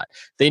weak or not.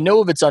 They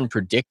know if it's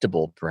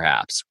unpredictable,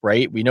 perhaps,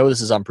 right? We know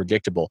this is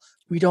unpredictable.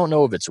 We don't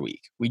know if it's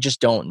weak. We just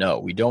don't know.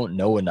 We don't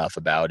know enough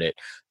about it.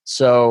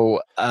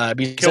 So can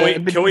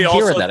we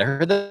also that? I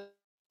heard that.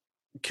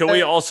 Can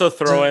we also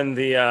throw in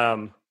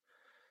the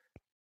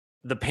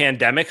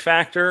pandemic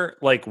factor?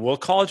 Like, will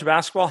college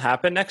basketball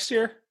happen next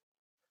year?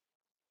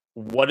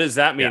 What does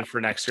that mean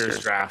for next year's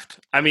draft?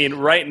 I mean,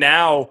 right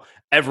now,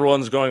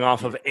 everyone's going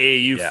off of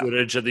AAU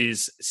footage of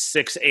these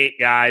 6'8"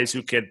 guys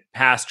who could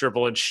pass,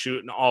 dribble, and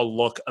shoot and all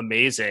look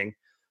amazing.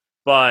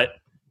 But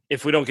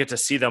if we don't get to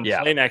see them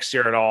play next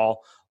year at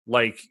all,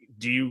 like,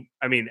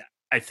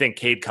 I think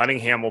Cade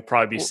Cunningham will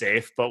probably be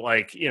safe, but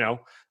like,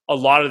 a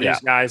lot of these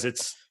guys,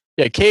 it's.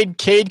 Yeah,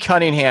 Cade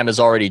Cunningham is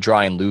already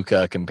drawing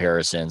Luka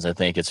comparisons. I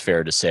think it's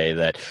fair to say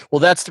that. Well,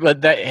 those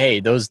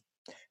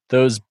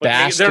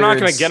bastards. They're not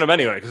going to get him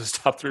anyway because it's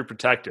top 3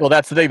 protected. Well,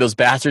 that's the thing. Those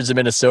bastards in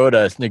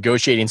Minnesota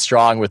negotiating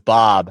strong with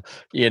Bob.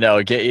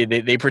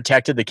 They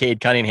protected the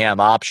Cade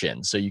Cunningham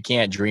option, so you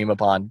can't dream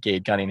upon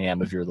Cade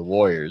Cunningham if you're the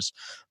Warriors.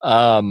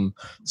 To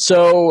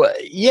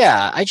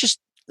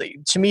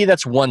me,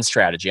 that's one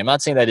strategy. I'm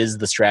not saying that is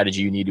the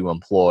strategy you need to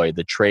employ.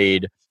 The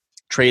trade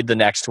the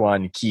next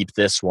one, keep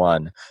this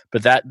one.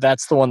 But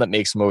that's the one that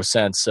makes most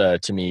sense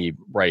to me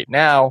right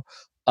now.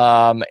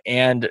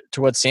 And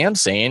to what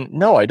Sam's saying,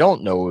 no, I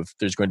don't know if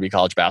there's going to be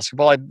college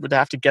basketball. I would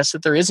have to guess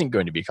that there isn't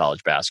going to be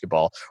college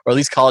basketball, or at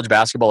least college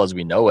basketball as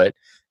we know it.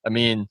 I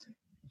mean,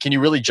 can you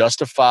really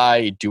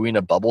justify doing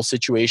a bubble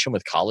situation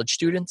with college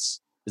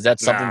students? Is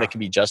that something that can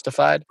be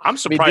justified? I'm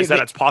surprised that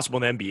it's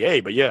possible in the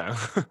NBA, but yeah.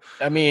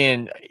 I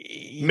mean,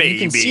 you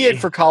can see it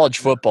for college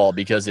football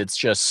because it's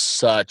just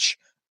such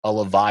a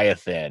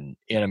leviathan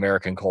in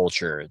American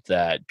culture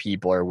that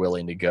people are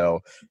willing to go,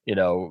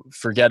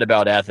 forget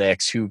about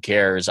ethics. Who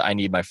cares? I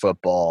need my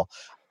football.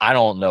 I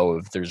don't know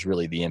if there's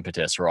really the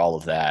impetus for all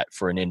of that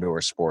for an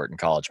indoor sport in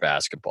college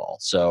basketball.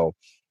 So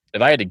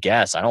if I had to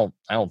guess, I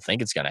don't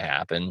think it's going to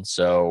happen.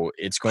 So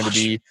it's going to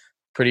be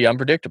pretty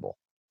unpredictable.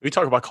 We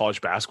talk about college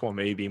basketball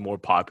maybe more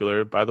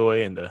popular, by the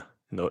way, in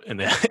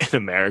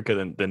America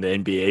than the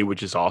NBA,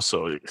 which is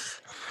also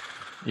it's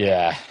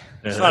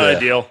not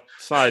ideal.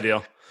 It's not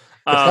ideal.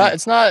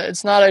 It's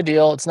not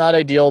ideal. It's not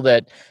ideal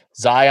that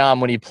Zion,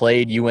 when he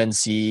played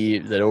UNC,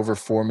 that over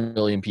 4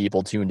 million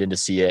people tuned in to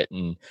see it,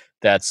 and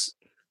that's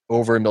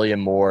over 1 million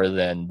more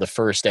than the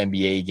first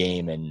NBA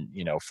game in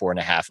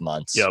 4.5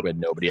 months when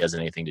nobody has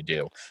anything to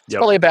do. It's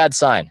probably a bad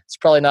sign. It's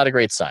probably not a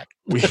great sign.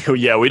 We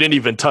didn't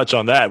even touch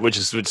on that,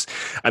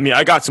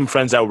 I got some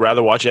friends that would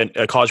rather watch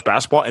college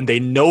basketball, and they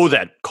know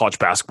that college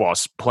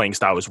basketball's playing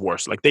style is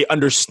worse. Like, they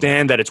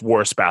understand that it's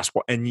worse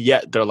basketball, and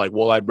yet they're like,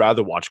 well, I'd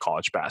rather watch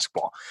college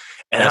basketball.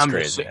 And that's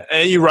crazy.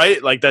 And you're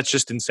right. Like, that's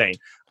just insane.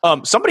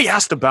 Somebody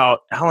asked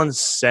about Alan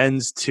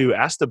Sens too.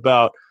 Asked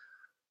about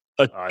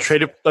a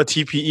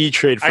TPE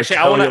trade for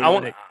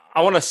Kelly.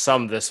 I want to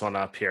sum this one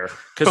up here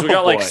because we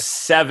got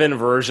 7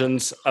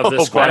 versions of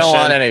this question. I don't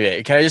want any of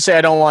it. Can I just say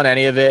I don't want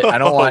any of it? I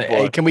don't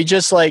want. Can we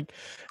just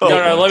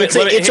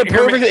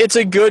it's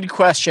a good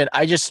question.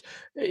 I just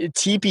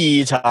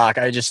TPE talk.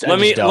 Let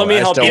me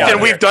help you.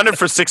 And we've done it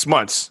for 6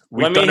 months.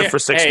 We've done it for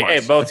 6 months.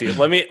 Hey, both of you.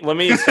 Let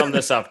me sum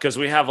this up because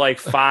we have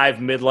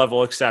 5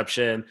 mid-level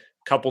exception,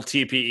 couple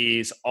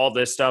TPEs, all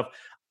this stuff.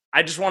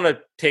 I just want to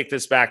take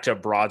this back to a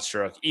broad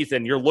stroke.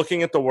 Ethan, you're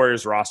looking at the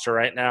Warriors roster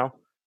right now.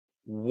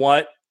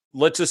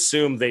 Let's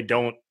assume they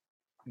don't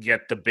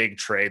get the big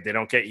trade. They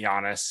don't get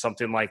Giannis,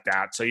 something like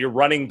that. So you're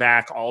running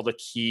back all the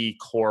key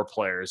core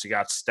players. You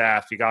got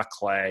Steph, you got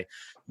Clay,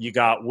 you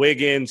got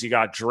Wiggins, you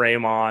got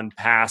Draymond,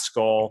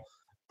 Pascal.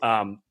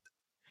 Am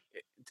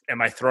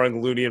I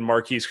throwing Looney and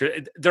Marquise?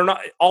 They're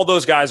not. All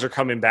those guys are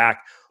coming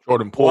back.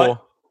 Jordan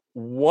Poole.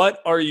 What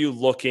are you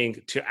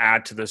looking to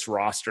add to this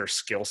roster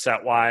skill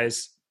set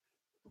wise?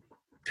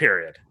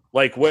 Period.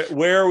 Like,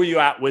 where are you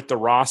at with the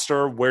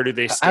roster? Where do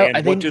they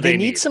stand? What do they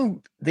need?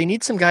 They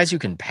need some guys who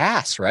can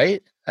pass,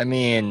 right? I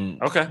mean,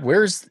 okay.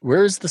 Where's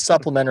the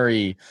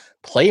supplementary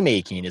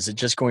playmaking? Is it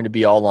just going to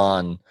be all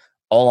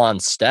on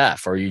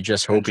Steph? Or are you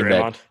just hoping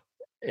that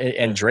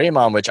and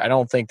Draymond, which I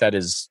don't think that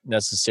is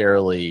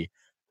necessarily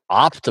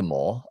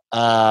optimal.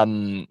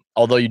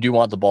 Although you do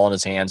want the ball in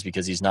his hands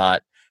because he's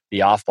not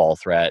the off-ball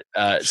threat.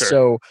 Sure.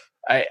 So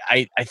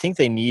I think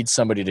they need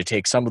somebody to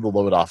take some of the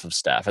load off of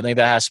Steph. I think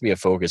that has to be a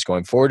focus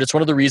going forward. It's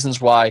one of the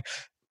reasons why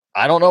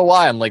I don't know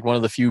why I'm like one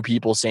of the few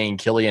people saying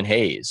Killian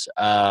Hayes.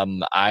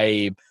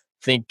 I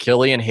think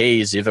Killian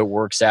Hayes, if it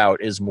works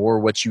out, is more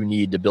what you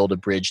need to build a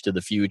bridge to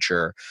the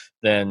future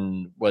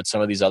than what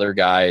some of these other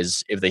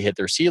guys, if they hit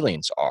their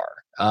ceilings, are.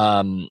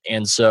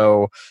 And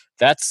so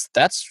that's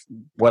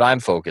what I'm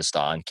focused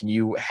on. Can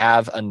you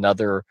have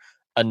another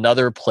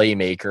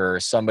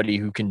playmaker, somebody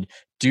who can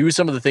do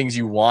some of the things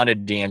you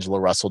wanted D'Angelo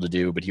Russell to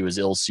do, but he was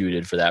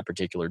ill-suited for that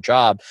particular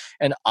job?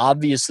 And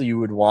obviously you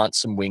would want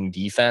some wing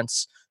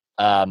defense.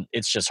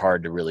 It's just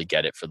hard to really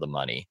get it for the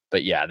money.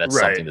 But yeah, that's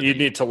right. Something that you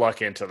need to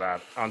luck into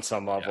that on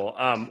some level.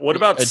 Yeah. What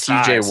about a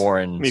TJ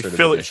Warren? I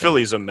mean,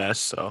 Philly's a mess,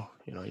 so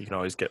you can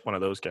always get one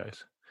of those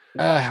guys.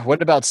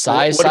 What about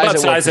size? What about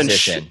size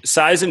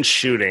and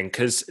shooting?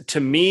 Because to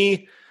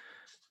me,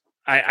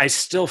 I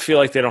still feel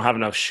like they don't have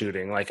enough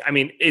shooting. Like, I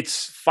mean,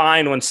 it's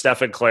fine when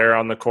Steph and Clay are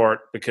on the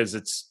court because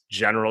it's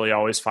generally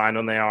always fine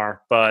when they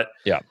are. But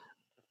yeah,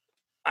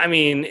 I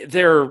mean,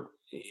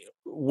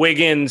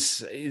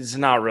 Wiggins is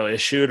not really a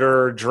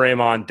shooter.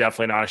 Draymond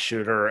definitely not a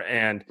shooter.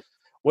 And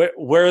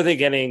where are they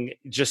getting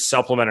just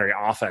supplementary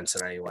offense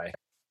in any way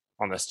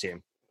on this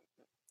team?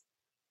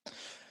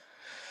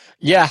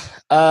 Yeah,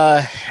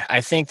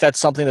 I think that's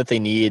something that they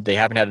need. They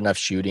haven't had enough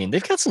shooting.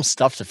 They've got some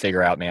stuff to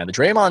figure out, man. The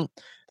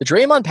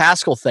Draymond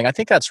Pascal thing, I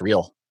think that's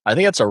real. I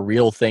think that's a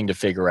real thing to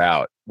figure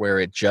out, where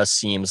it just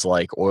seems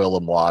like oil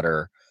and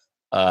water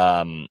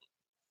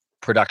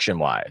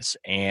production-wise.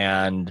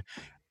 And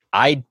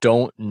I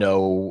don't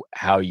know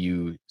how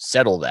you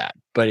settle that,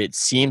 but it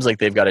seems like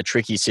they've got a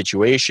tricky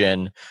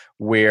situation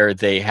where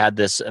they had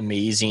this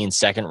amazing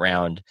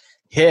second-round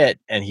hit,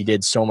 and he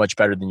did so much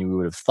better than you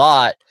would have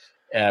thought.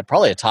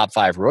 Probably a top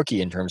 5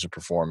 rookie in terms of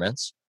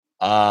performance.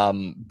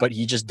 But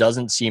he just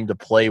doesn't seem to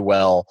play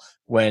well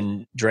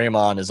when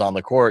Draymond is on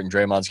the court and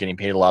Draymond's getting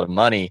paid a lot of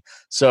money.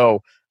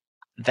 So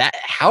that,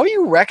 how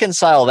you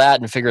reconcile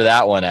that and figure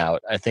that one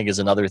out, I think is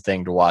another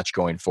thing to watch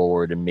going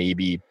forward. And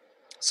maybe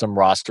some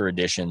roster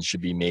additions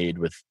should be made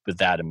with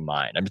that in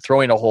mind. I'm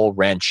throwing a whole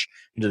wrench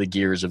into the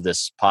gears of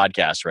this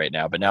podcast right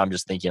now, but now I'm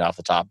just thinking off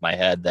the top of my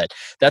head that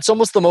that's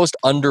almost the most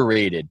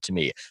underrated to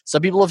me.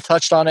 Some people have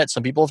touched on it.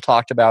 Some people have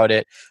talked about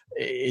it.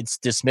 It's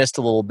dismissed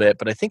a little bit,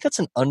 but I think that's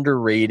an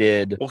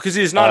underrated. Well, because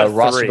he's not a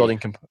roster 3. building.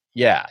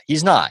 Yeah,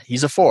 he's not.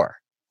 He's a 4.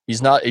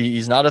 He's not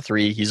a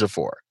 3. He's a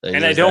 4.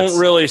 And I don't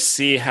really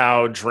see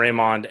how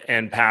Draymond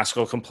and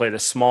Pascal can play the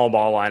small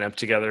ball lineup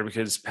together,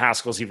 because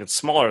Pascal's even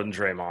smaller than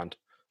Draymond.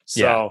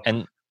 So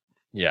and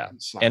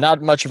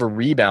not much of a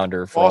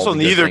rebounder. For also, all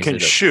the neither things can they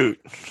do. shoot,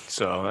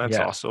 so that's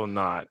also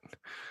not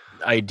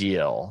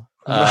ideal.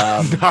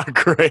 not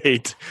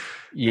great.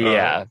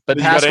 Yeah, but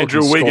you got Pascal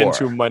Andrew can Wiggins,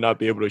 score. who might not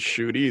be able to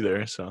shoot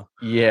either. So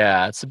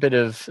Yeah, it's a bit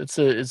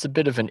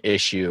of an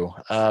issue.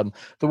 The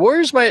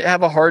Warriors might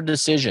have a hard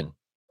decision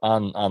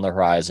on the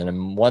horizon,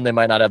 and one they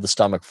might not have the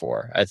stomach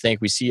for. I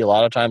think we see a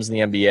lot of times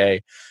in the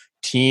NBA,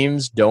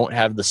 teams don't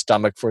have the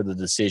stomach for the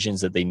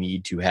decisions that they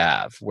need to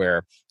have,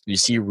 where you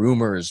see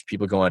rumors,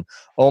 people going,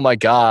 oh my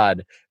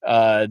God,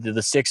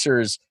 the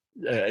Sixers,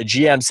 a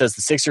GM says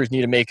the Sixers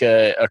need to make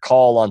a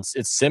call on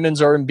it's Simmons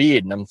or Embiid.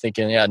 And I'm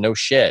thinking, yeah, no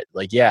shit.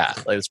 Like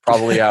it's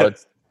probably how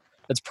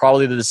that's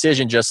probably the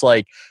decision. Just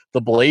like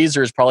the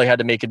Blazers probably had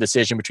to make a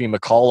decision between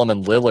McCollum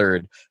and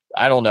Lillard,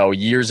 I don't know,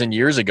 years and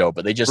years ago,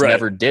 but they just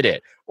never did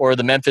it. Or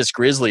the Memphis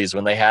Grizzlies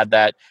when they had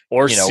that,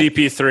 or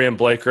CP3 and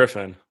Blake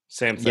Griffin.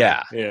 Same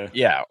thing.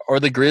 Yeah. Or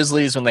the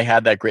Grizzlies when they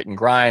had that grit and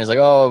grind. It's like,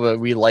 oh, but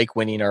we like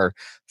winning our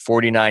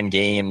 49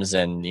 games,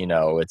 and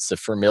it's a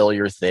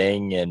familiar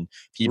thing, and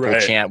people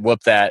chant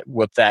whoop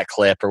that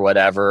clip or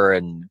whatever,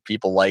 and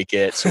people like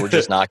it. So we're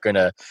just not going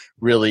to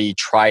really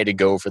try to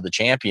go for the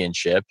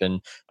championship.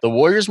 And the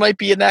Warriors might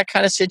be in that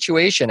kind of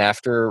situation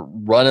after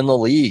running the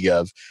league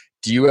of,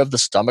 do you have the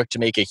stomach to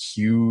make a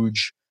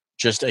huge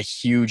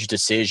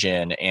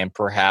decision and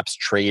perhaps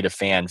trade a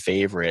fan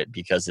favorite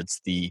because it's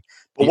the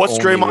But what's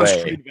Draymond's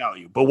way. trade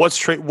value? But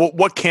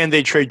what can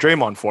they trade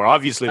Draymond for?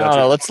 Obviously,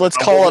 that's let's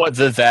call it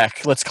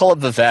Vivek. Let's call it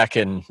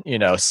Vivek and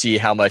see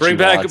how much bring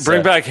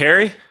back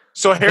Harry.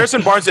 So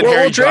Harrison Barnes and well,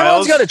 Harry Draymond's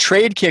Giles. got a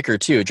trade kicker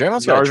too.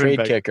 Draymond's got a trade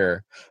Back.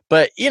 kicker,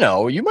 but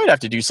you might have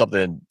to do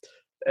something.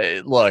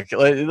 Look,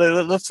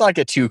 let's not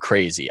get too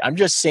crazy. I'm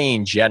just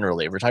saying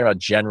generally, we're talking about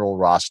general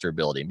roster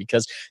building,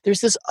 because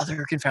there's this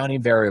other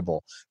confounding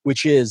variable,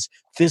 which is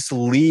this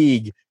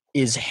league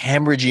is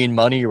hemorrhaging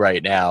money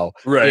right now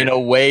in a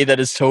way that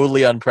is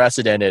totally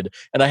unprecedented.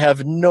 And I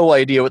have no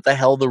idea what the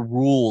hell the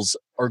rules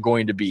are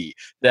going to be.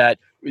 That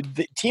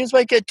the teams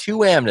might get 2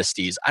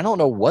 amnesties. I don't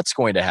know what's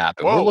going to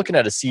happen. Whoa. We're looking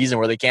at a season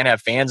where they can't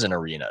have fans in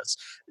arenas.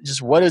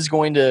 Just everybody's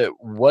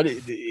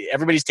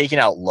taking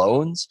out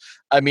loans.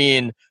 I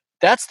mean,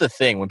 that's the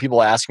thing. When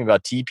people ask me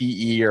about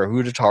TPE or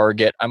who to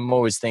target, I'm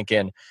always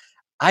thinking,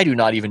 I do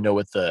not even know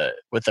what the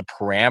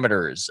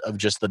parameters of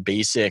just the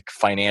basic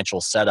financial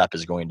setup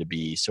is going to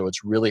be. So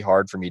it's really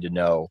hard for me to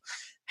know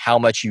how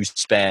much you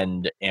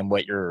spend and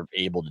what you're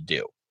able to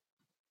do.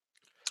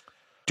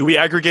 Do we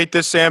aggregate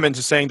this, Sam,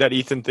 into saying that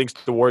Ethan thinks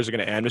the Warriors are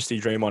going to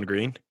amnesty Draymond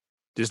Green?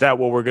 Is that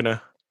what we're going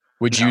to?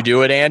 Would you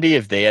do it, Andy,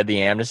 if they had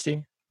the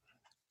amnesty?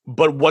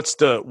 But what's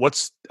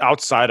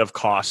outside of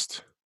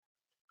cost?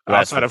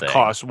 Outside of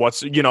cost,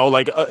 what's well,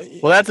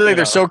 that's the thing.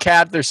 They're so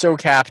capped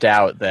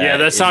out that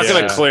that's not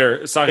going to clear.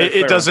 It's not.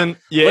 It doesn't.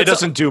 Yeah, it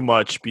doesn't do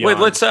much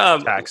beyond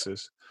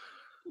taxes.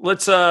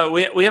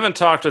 We haven't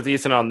talked with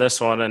Ethan on this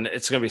one, and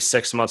it's going to be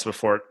 6 months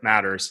before it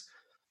matters.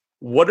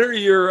 What are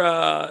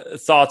your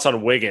thoughts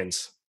on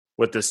Wiggins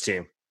with this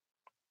team?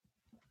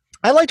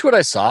 I liked what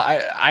I saw.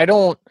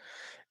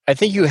 I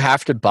think you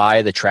have to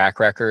buy the track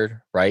record,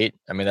 right?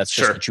 I mean, that's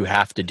just what you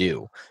have to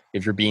do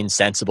if you're being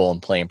sensible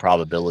and playing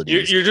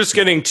probabilities. You're just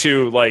getting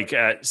to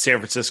at San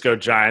Francisco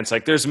Giants.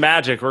 Like, there's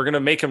magic. We're going to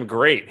make him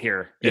great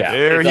here. Yeah.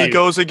 There he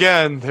goes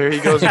again.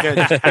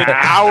 An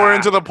hour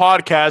into the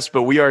podcast,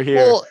 but we are here.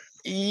 Well,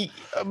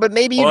 but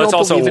maybe you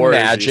don't believe in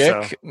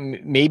magic.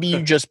 Maybe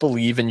you just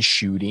believe in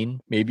shooting.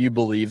 Maybe you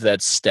believe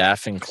that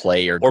Steph and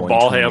Clay are or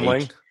ball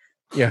handling.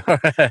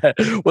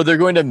 Well, they're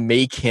going to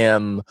make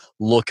him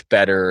look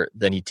better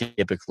than he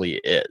typically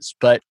is.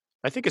 But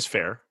I think it's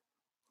fair.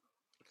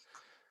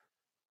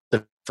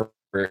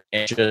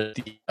 And just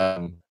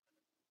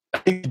I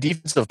think the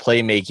defensive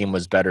playmaking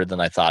was better than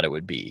I thought it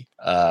would be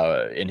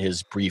in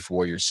his brief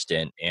Warriors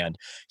stint. And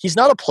he's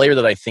not a player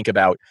that I think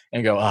about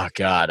and go, "Oh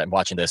God, I'm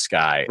watching this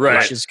guy,"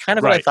 which is kind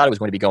of what I thought it was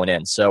going to be going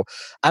in. So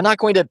I'm not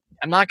going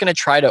to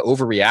try to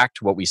overreact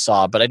to what we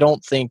saw, but I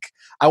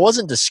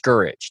wasn't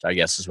discouraged, I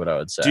guess is what I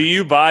would say. Do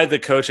you buy the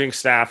coaching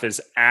staff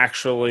is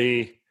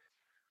actually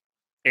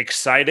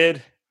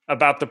excited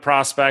about the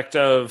prospect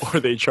of, or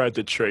they tried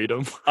to trade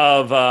him,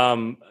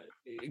 of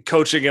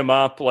coaching him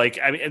up? Like,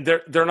 I mean,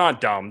 they're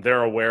not dumb.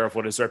 They're aware of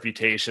what his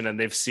reputation, and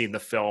they've seen the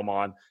film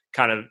on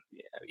kind of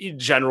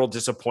general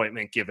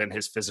disappointment given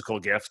his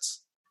physical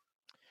gifts.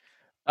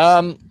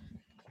 I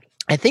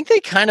think they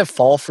kind of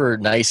fall for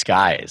nice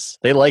guys.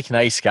 They like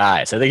nice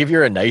guys. I think if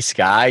you're a nice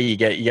guy, you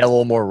get a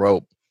little more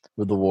rope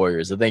with the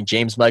Warriors. I think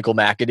James Michael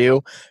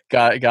McAdoo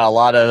got a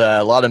lot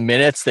of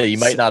minutes that you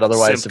might not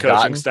otherwise have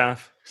gotten.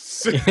 Staff.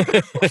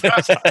 The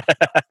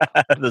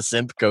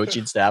simp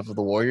coaching staff of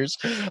the Warriors.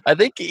 I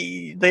think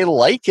they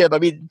like him. I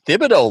mean,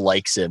 Thibodeau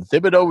likes him.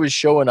 Thibodeau was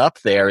showing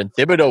up there, and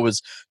Thibodeau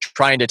was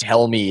trying to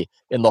tell me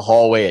in the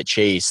hallway at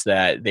Chase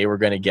that they were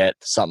going to get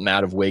something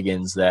out of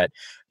Wiggins that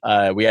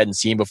we hadn't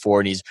seen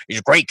before. And he's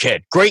a great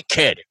kid,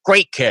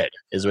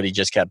 is what he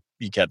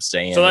kept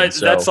saying. So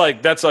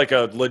that's like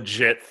a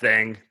legit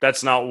thing.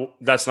 That's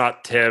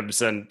not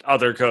Tibbs and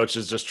other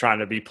coaches just trying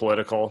to be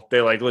political. They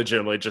like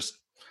legitimately just.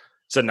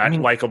 It's a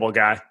likable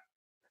guy.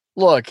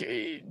 Look,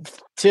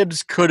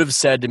 Tibbs could have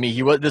said to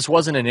me, this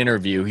wasn't an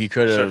interview. He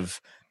could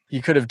have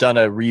done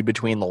a read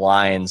between the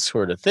lines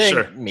sort of thing.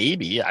 Sure.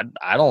 Maybe. I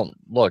don't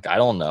know. I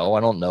don't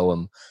know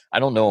him. I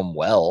don't know him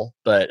well,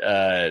 but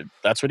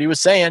that's what he was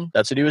saying.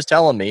 That's what he was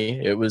telling me.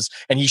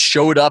 And he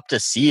showed up to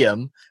see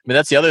him. I mean,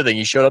 that's the other thing.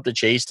 He showed up to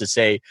Chase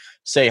to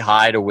say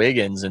hi to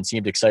Wiggins and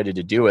seemed excited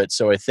to do it.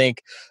 So I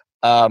think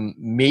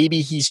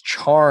maybe he's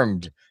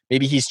charmed.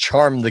 Maybe he's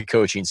charmed the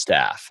coaching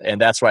staff, and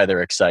that's why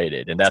they're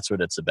excited, and that's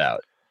what it's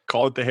about.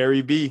 Call it the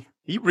Harry B.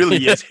 He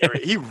really is Harry.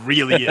 He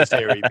really is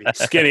Harry B.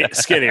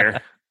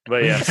 Skinnier,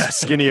 but yeah,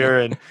 skinnier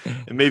and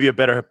maybe a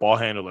better ball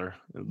handler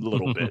a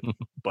little bit,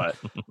 but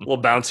a little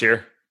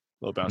bouncier.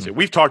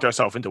 We've talked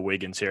ourselves into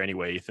Wiggins here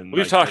anyway, Ethan.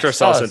 We've talked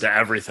ourselves into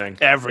everything.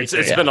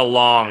 It's been a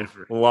long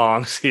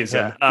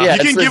season. Yeah.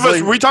 You can give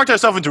us. We talked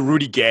ourselves into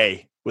Rudy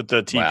Gay with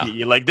the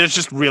TPE. Wow. Like, there's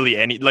just really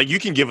you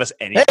can give us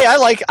anything. Hey, I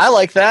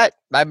like that.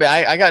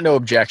 I got no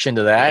objection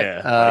to that.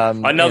 Yeah,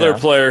 another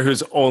player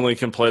who's only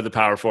can play the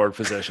power forward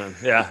position.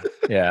 Yeah.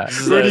 Yeah.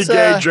 Rudy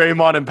Gay,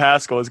 Draymond, and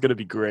Pascal is going to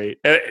be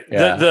great.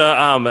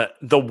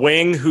 The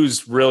wing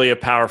who's really a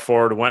power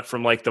forward went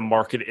from like the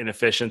market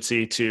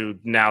inefficiency to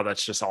now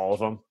that's just all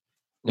of them.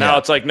 Now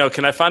it's like, no,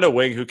 can I find a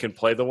wing who can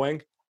play the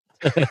wing?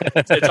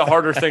 It's a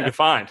harder thing to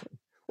find.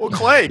 Well,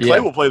 Clay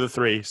will play the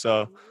three,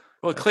 so.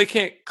 Well, Clay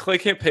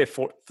can't pay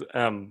for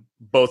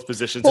both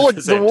positions. Well, at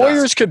the same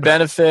Warriors time. could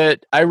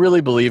benefit. I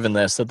really believe in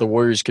this, that the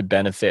Warriors could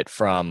benefit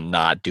from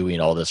not doing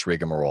all this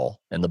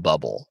rigmarole in the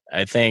bubble.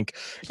 I think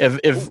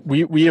if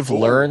we have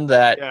learned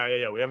that.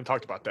 Yeah. We haven't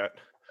talked about that.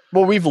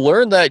 Well, we've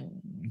learned that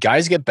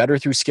guys get better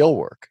through skill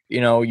work.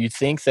 You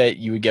think that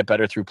you would get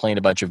better through playing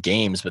a bunch of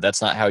games, but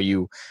that's not how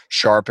you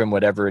sharpen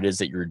whatever it is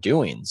that you're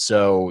doing.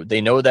 So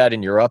they know that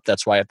in Europe.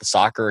 That's why at the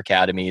soccer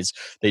academies,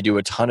 they do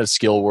a ton of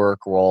skill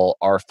work while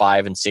our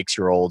 5 and 6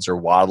 year olds are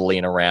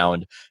waddling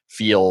around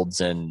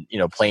fields and,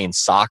 playing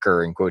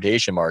soccer in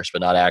quotation marks,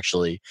 but not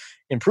actually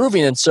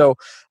improving. And so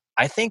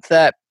I think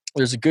that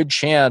there's a good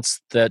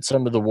chance that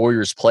some of the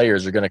Warriors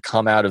players are going to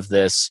come out of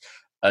this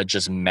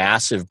just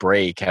massive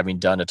break, having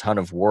done a ton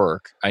of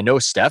work. I know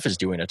Steph is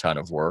doing a ton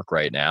of work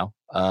right now.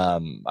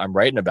 I'm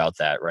writing about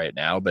that right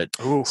now, but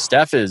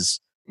Steph is.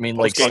 I mean,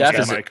 Steph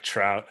is Mike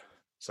Trout.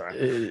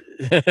 Sorry,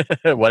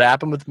 what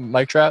happened with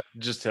Mike Trout?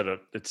 Just hit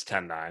it's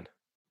 10-9.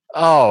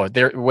 Oh,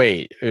 there.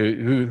 Wait,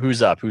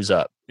 who's up?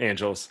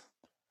 Angels.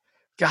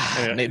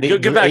 God, they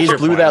get back to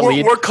blew that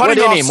lead. We're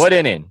cutting off. What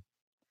inning?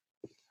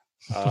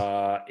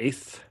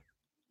 8th.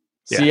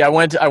 See, I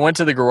went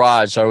to the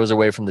garage, so I was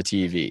away from the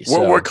TV.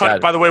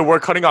 By the way,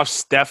 we're cutting off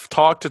Steph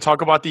talk to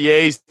talk about the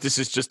A's. This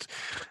is just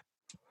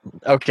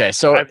okay.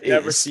 So I've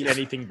never seen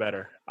anything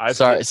better.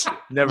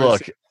 Never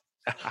look.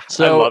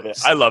 So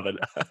I love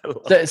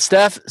it.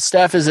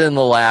 Steph is in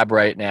the lab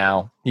right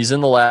now. He's in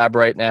the lab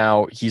right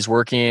now. He's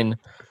working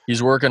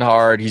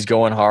hard. He's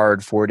going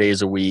hard 4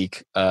 days a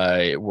week,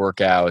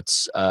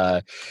 workouts,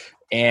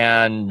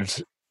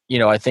 and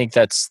I think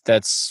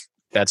that's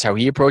how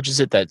he approaches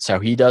it. That's how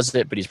he does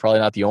it, but he's probably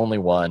not the only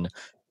one.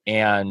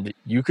 And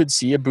you could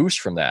see a boost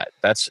from that.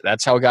 That's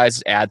how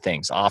guys add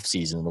things off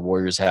season. The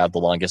Warriors have the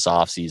longest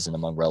off season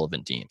among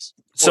relevant teams.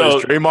 So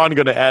is Draymond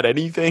going to add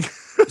anything?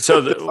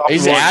 So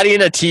he's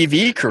adding a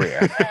TV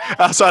career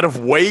outside of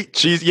weight.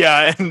 Geez,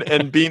 yeah,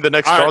 and being the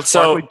next Charles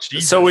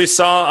Barkley. So we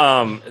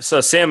saw. So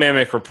Sam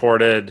Amick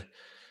reported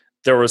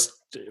there was.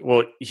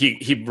 Well,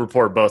 he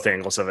reported both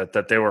angles of it,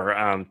 that they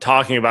were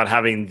talking about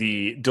having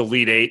the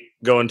Delete 8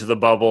 go into the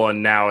bubble,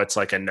 and now it's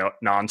like a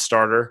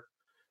non-starter.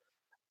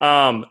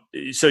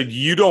 So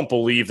you don't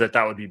believe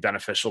that would be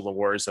beneficial to the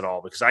Warriors at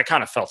all? Because I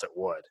kind of felt it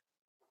would.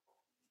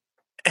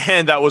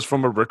 And that was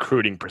from a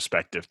recruiting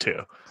perspective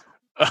too.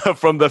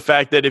 From the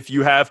fact that if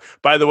you have,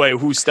 by the way,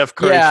 who Steph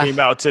Curry came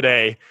out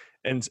today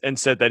and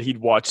said that he'd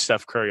watch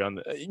Steph Curry on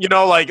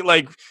the,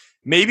 like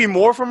maybe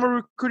more from a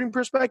recruiting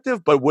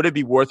perspective, but would it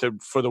be worth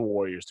it for the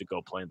Warriors to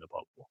go play in the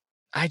bubble?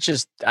 I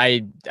don't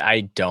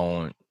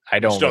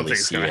really think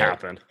it's going to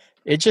happen.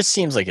 It just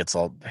seems like it's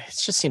a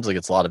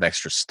lot of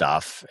extra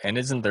stuff, and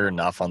isn't there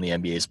enough on the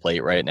NBA's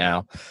plate right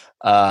now?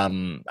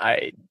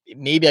 I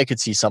could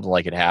see something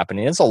like it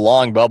happening. It's a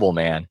long bubble,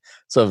 man.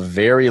 It's a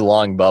very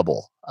long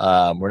bubble.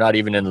 We're not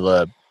even into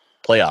the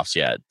playoffs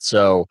yet,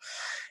 so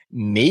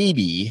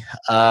maybe.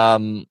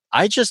 I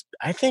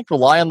think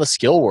rely on the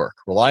skill work,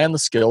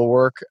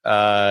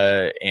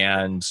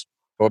 and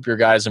hope your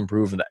guys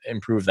improve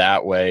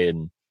that way.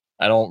 And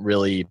I don't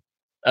really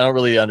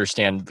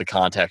understand the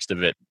context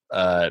of it.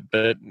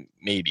 But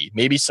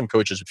maybe some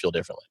coaches would feel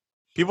differently.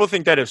 People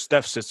think that if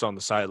Steph sits on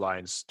the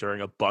sidelines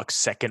during a Bucks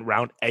second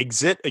round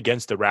exit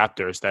against the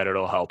Raptors, that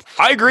it'll help.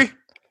 I agree.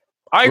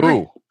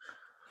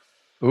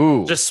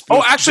 Ooh.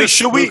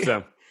 Should we?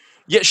 Them.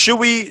 Yeah, should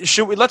we?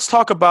 Let's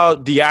talk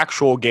about the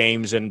actual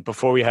games, and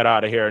before we head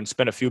out of here, and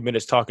spend a few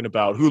minutes talking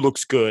about who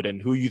looks good and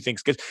who you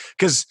think's good.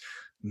 Because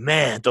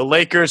man, the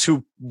Lakers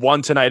who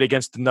won tonight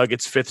against the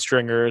Nuggets, fifth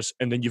stringers,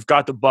 and then you've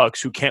got the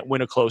Bucks who can't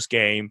win a close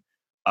game.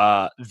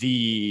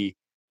 The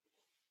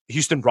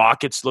Houston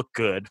Rockets look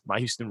good. My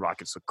Houston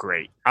Rockets look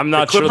great. I'm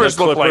not sure the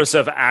Clippers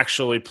have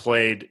actually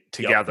played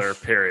together,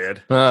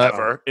 period.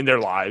 Ever in their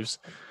lives.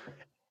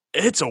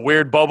 It's a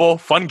weird bubble.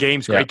 Fun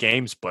games, great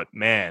games, but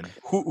man,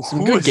 who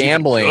good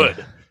gambling.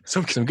 Good?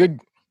 Some good.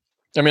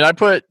 I mean, I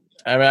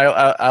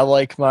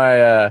like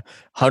my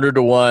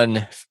 100-1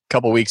 a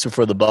couple weeks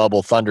before the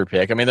bubble Thunder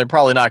pick. I mean, they're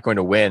probably not going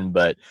to win,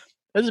 but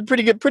this is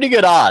pretty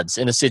good odds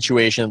in a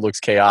situation that looks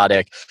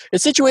chaotic. A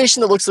situation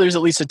that looks like there's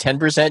at least a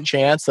 10%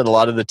 chance that a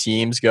lot of the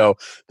teams go,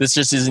 this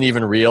just isn't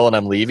even real and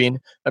I'm leaving.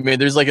 I mean,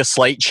 there's like a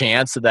slight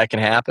chance that can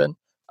happen.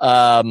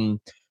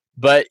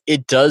 But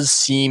it does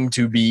seem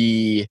to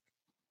be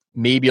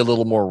maybe a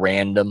little more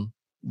random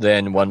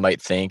than one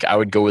might think. I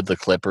would go with the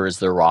Clippers.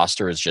 Their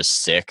roster is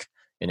just sick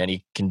in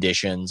any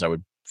conditions. I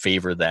would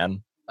favor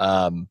them.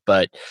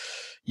 But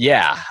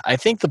yeah, I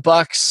think the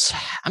Bucks.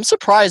 I'm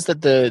surprised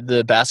that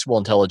the basketball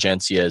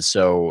intelligentsia has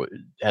so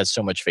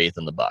much faith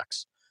in the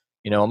Bucks.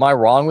 Am I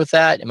wrong with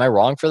that? Am I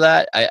wrong for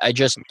that? I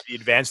just the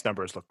advanced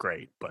numbers look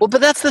great. But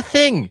that's the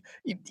thing.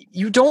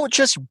 You don't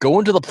just go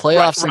into the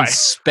playoffs and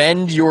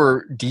spend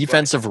your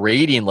defensive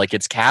rating like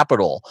it's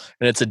capital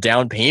and it's a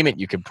down payment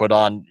you can put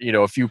on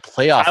a few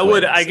playoff.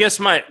 I guess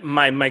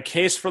my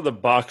case for the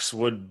Bucks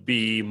would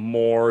be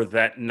more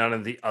that none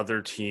of the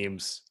other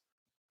teams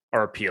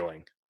are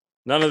appealing.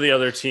 None of the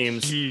other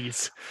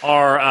teams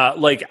are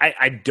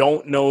I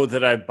don't know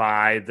that I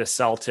buy the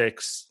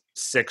Celtics,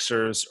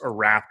 Sixers, or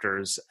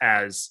Raptors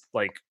as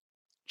like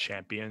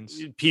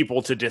champions,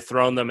 people to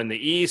dethrone them in the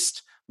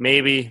East.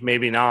 Maybe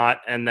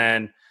not. And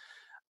then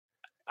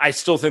I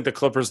still think the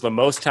Clippers are the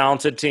most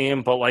talented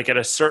team, but like at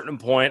a certain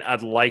point,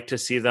 I'd like to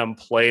see them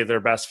play their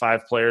best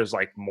five players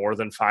like more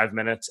than 5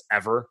 minutes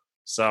ever.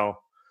 So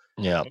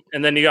yeah.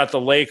 And then you got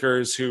the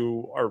Lakers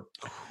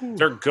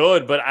they're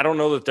good, but I don't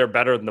know that they're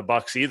better than the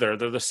Bucks either.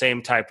 They're the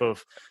same type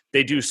of,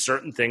 they do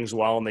certain things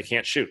well and they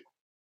can't shoot.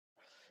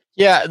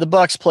 Yeah, the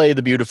Bucks play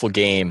the beautiful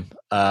game,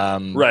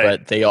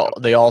 but they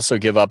also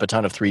give up a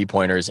ton of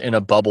 3-pointers in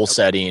a bubble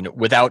setting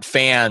without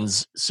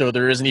fans, so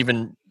there isn't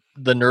even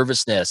the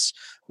nervousness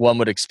one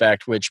would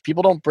expect, which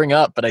people don't bring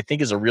up, but I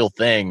think is a real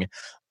thing.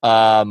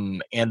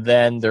 And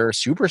then their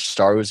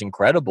superstar, who's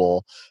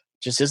incredible,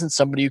 just isn't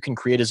somebody who can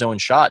create his own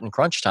shot in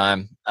crunch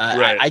time.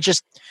 I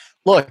just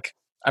look.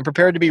 I'm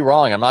prepared to be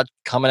wrong. I'm not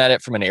coming at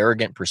it from an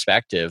arrogant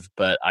perspective,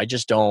 but I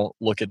just don't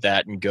look at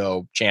that and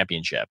go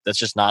championship. That's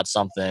just not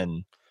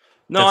something.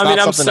 No, I mean,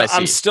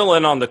 I'm still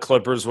in on the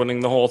Clippers winning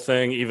the whole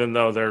thing, even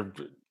though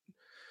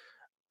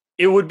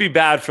it would be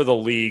bad for the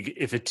league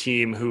if a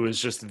team who is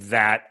just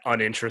that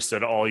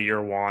uninterested all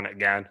year won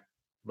again.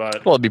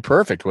 But it'd be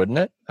perfect, wouldn't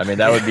it? I mean,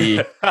 that would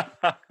be.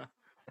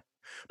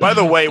 By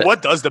the way,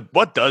 what does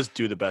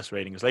do the best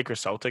ratings?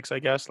 Lakers, Celtics, I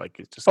guess. Like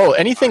it's just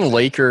anything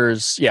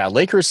Lakers,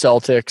 Lakers,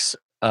 Celtics.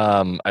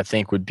 I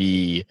think would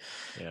be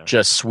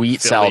just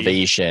sweet Philly,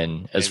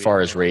 salvation as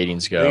far as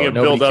ratings go. You can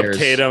build up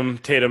Tatum.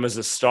 Tatum is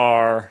a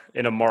star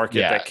in a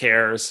market that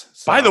cares.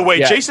 So. By the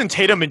way, Jason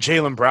Tatum and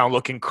Jaylen Brown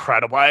look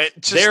incredible.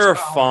 They're a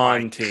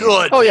fun team.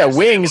 Oh yeah,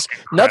 wings.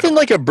 Nothing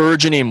like a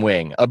burgeoning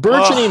wing. A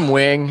burgeoning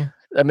wing.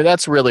 I mean,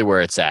 that's really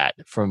where it's at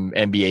from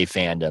NBA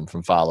fandom,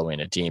 from following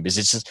a team. Is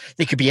it's just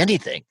they could be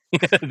anything.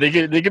 they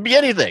could be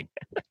anything.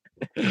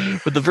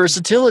 With the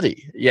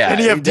versatility,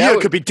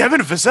 it could be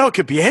Devin Vassell,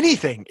 could be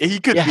anything. He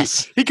could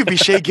be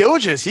Shai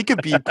Gilgeous. He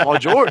could be Paul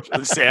George.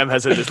 Sam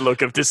has this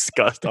look of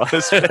disgust on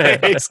his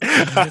face. Lakers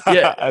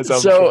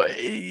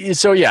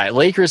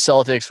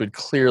Celtics would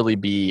clearly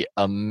be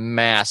a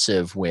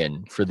massive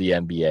win for the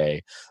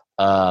NBA.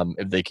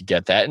 if they could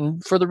get that.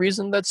 And for the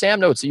reason that Sam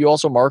notes, you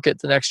also market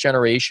the next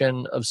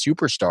generation of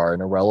superstar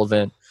in a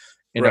relevant,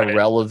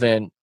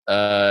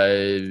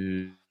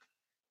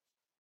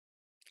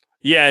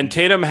 yeah, and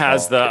Tatum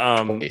has the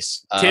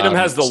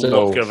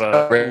look of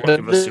a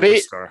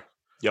superstar.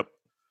 Yep.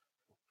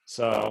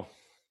 So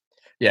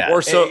yeah,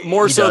 more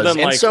so than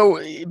like.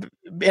 So,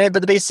 but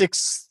the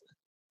basics.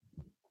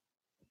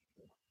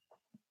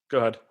 Go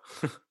ahead.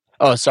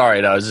 Oh,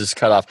 sorry, no, I was just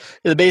cut off.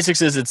 The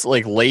basics is it's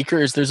like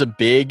Lakers. There's a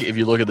big. If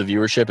you look at the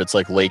viewership, it's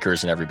like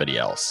Lakers and everybody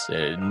else.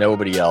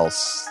 Nobody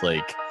else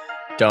like.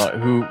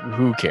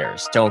 Who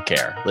cares? Don't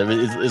care.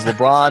 Is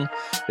LeBron?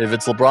 If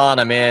it's LeBron,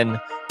 I'm in.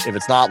 If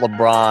it's not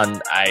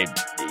LeBron,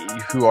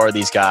 who are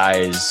these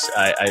guys?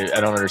 I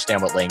don't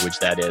understand what language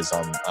that is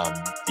on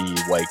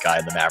the white guy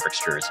in the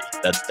Mavericks jersey.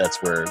 That's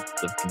where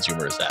the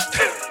consumer is at.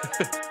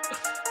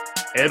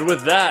 And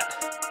with that,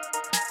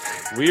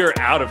 we are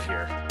out of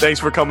here.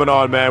 Thanks for coming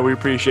on, man. We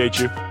appreciate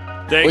you.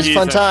 Thank you. It was a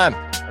fun time.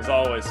 As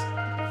always.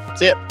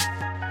 See ya.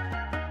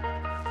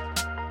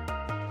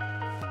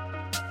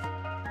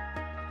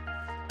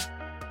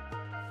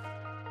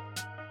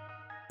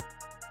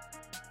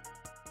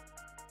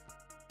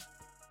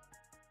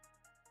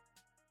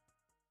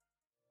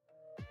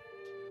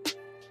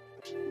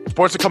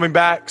 Sports are coming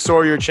back. So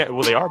are your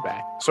they are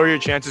back. So are your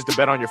chances to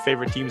bet on your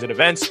favorite teams and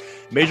events.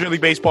 Major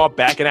League Baseball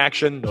back in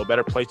action. No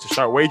better place to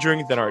start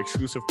wagering than our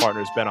exclusive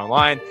partners,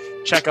 BetOnline.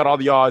 Check out all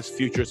the odds,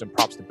 futures, and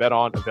props to bet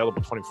on.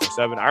 Available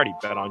 24/7. I already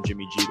bet on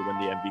Jimmy G to win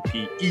the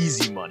MVP.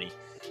 Easy money.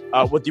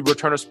 With the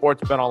return of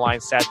sports,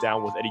 BetOnline sat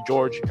down with Eddie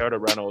George, Gerda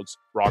Reynolds,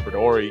 Robert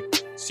Horry,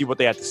 see what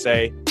they had to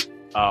say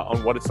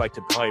on what it's like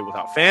to play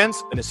without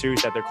fans in a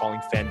series that they're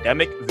calling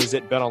Fandemic.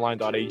 Visit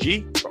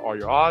betonline.ag for all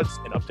your odds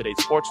and up-to-date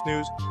sports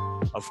news.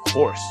 Of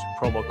course,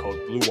 promo code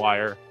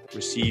BlueWire.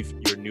 Receive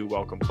your new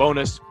welcome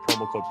bonus.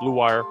 Promo code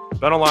BlueWire.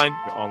 BetOnline,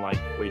 your online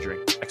wagering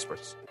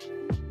experts.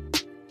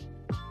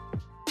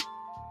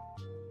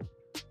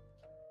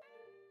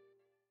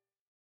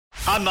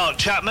 I'm Mark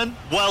Chapman.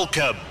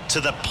 Welcome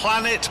to the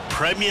Planet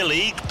Premier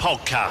League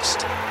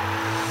podcast.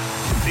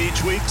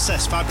 Each week,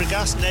 Cesc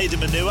Fabregas, Nader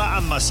Manua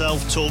and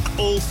myself talk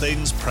all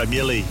things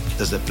Premier League.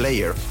 As a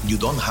player, you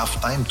don't have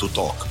time to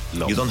talk.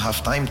 No. You don't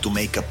have time to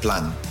make a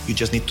plan. You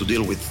just need to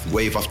deal with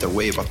wave after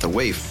wave after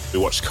wave. We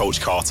watched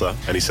Coach Carter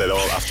and he said,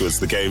 afterwards,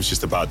 the game's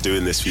just about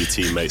doing this for your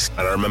teammates.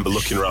 And I remember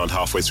looking around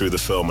halfway through the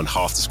film and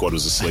half the squad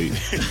was asleep.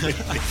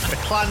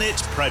 Planet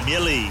Premier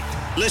League.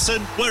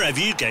 Listen wherever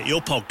you get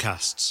your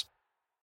podcasts.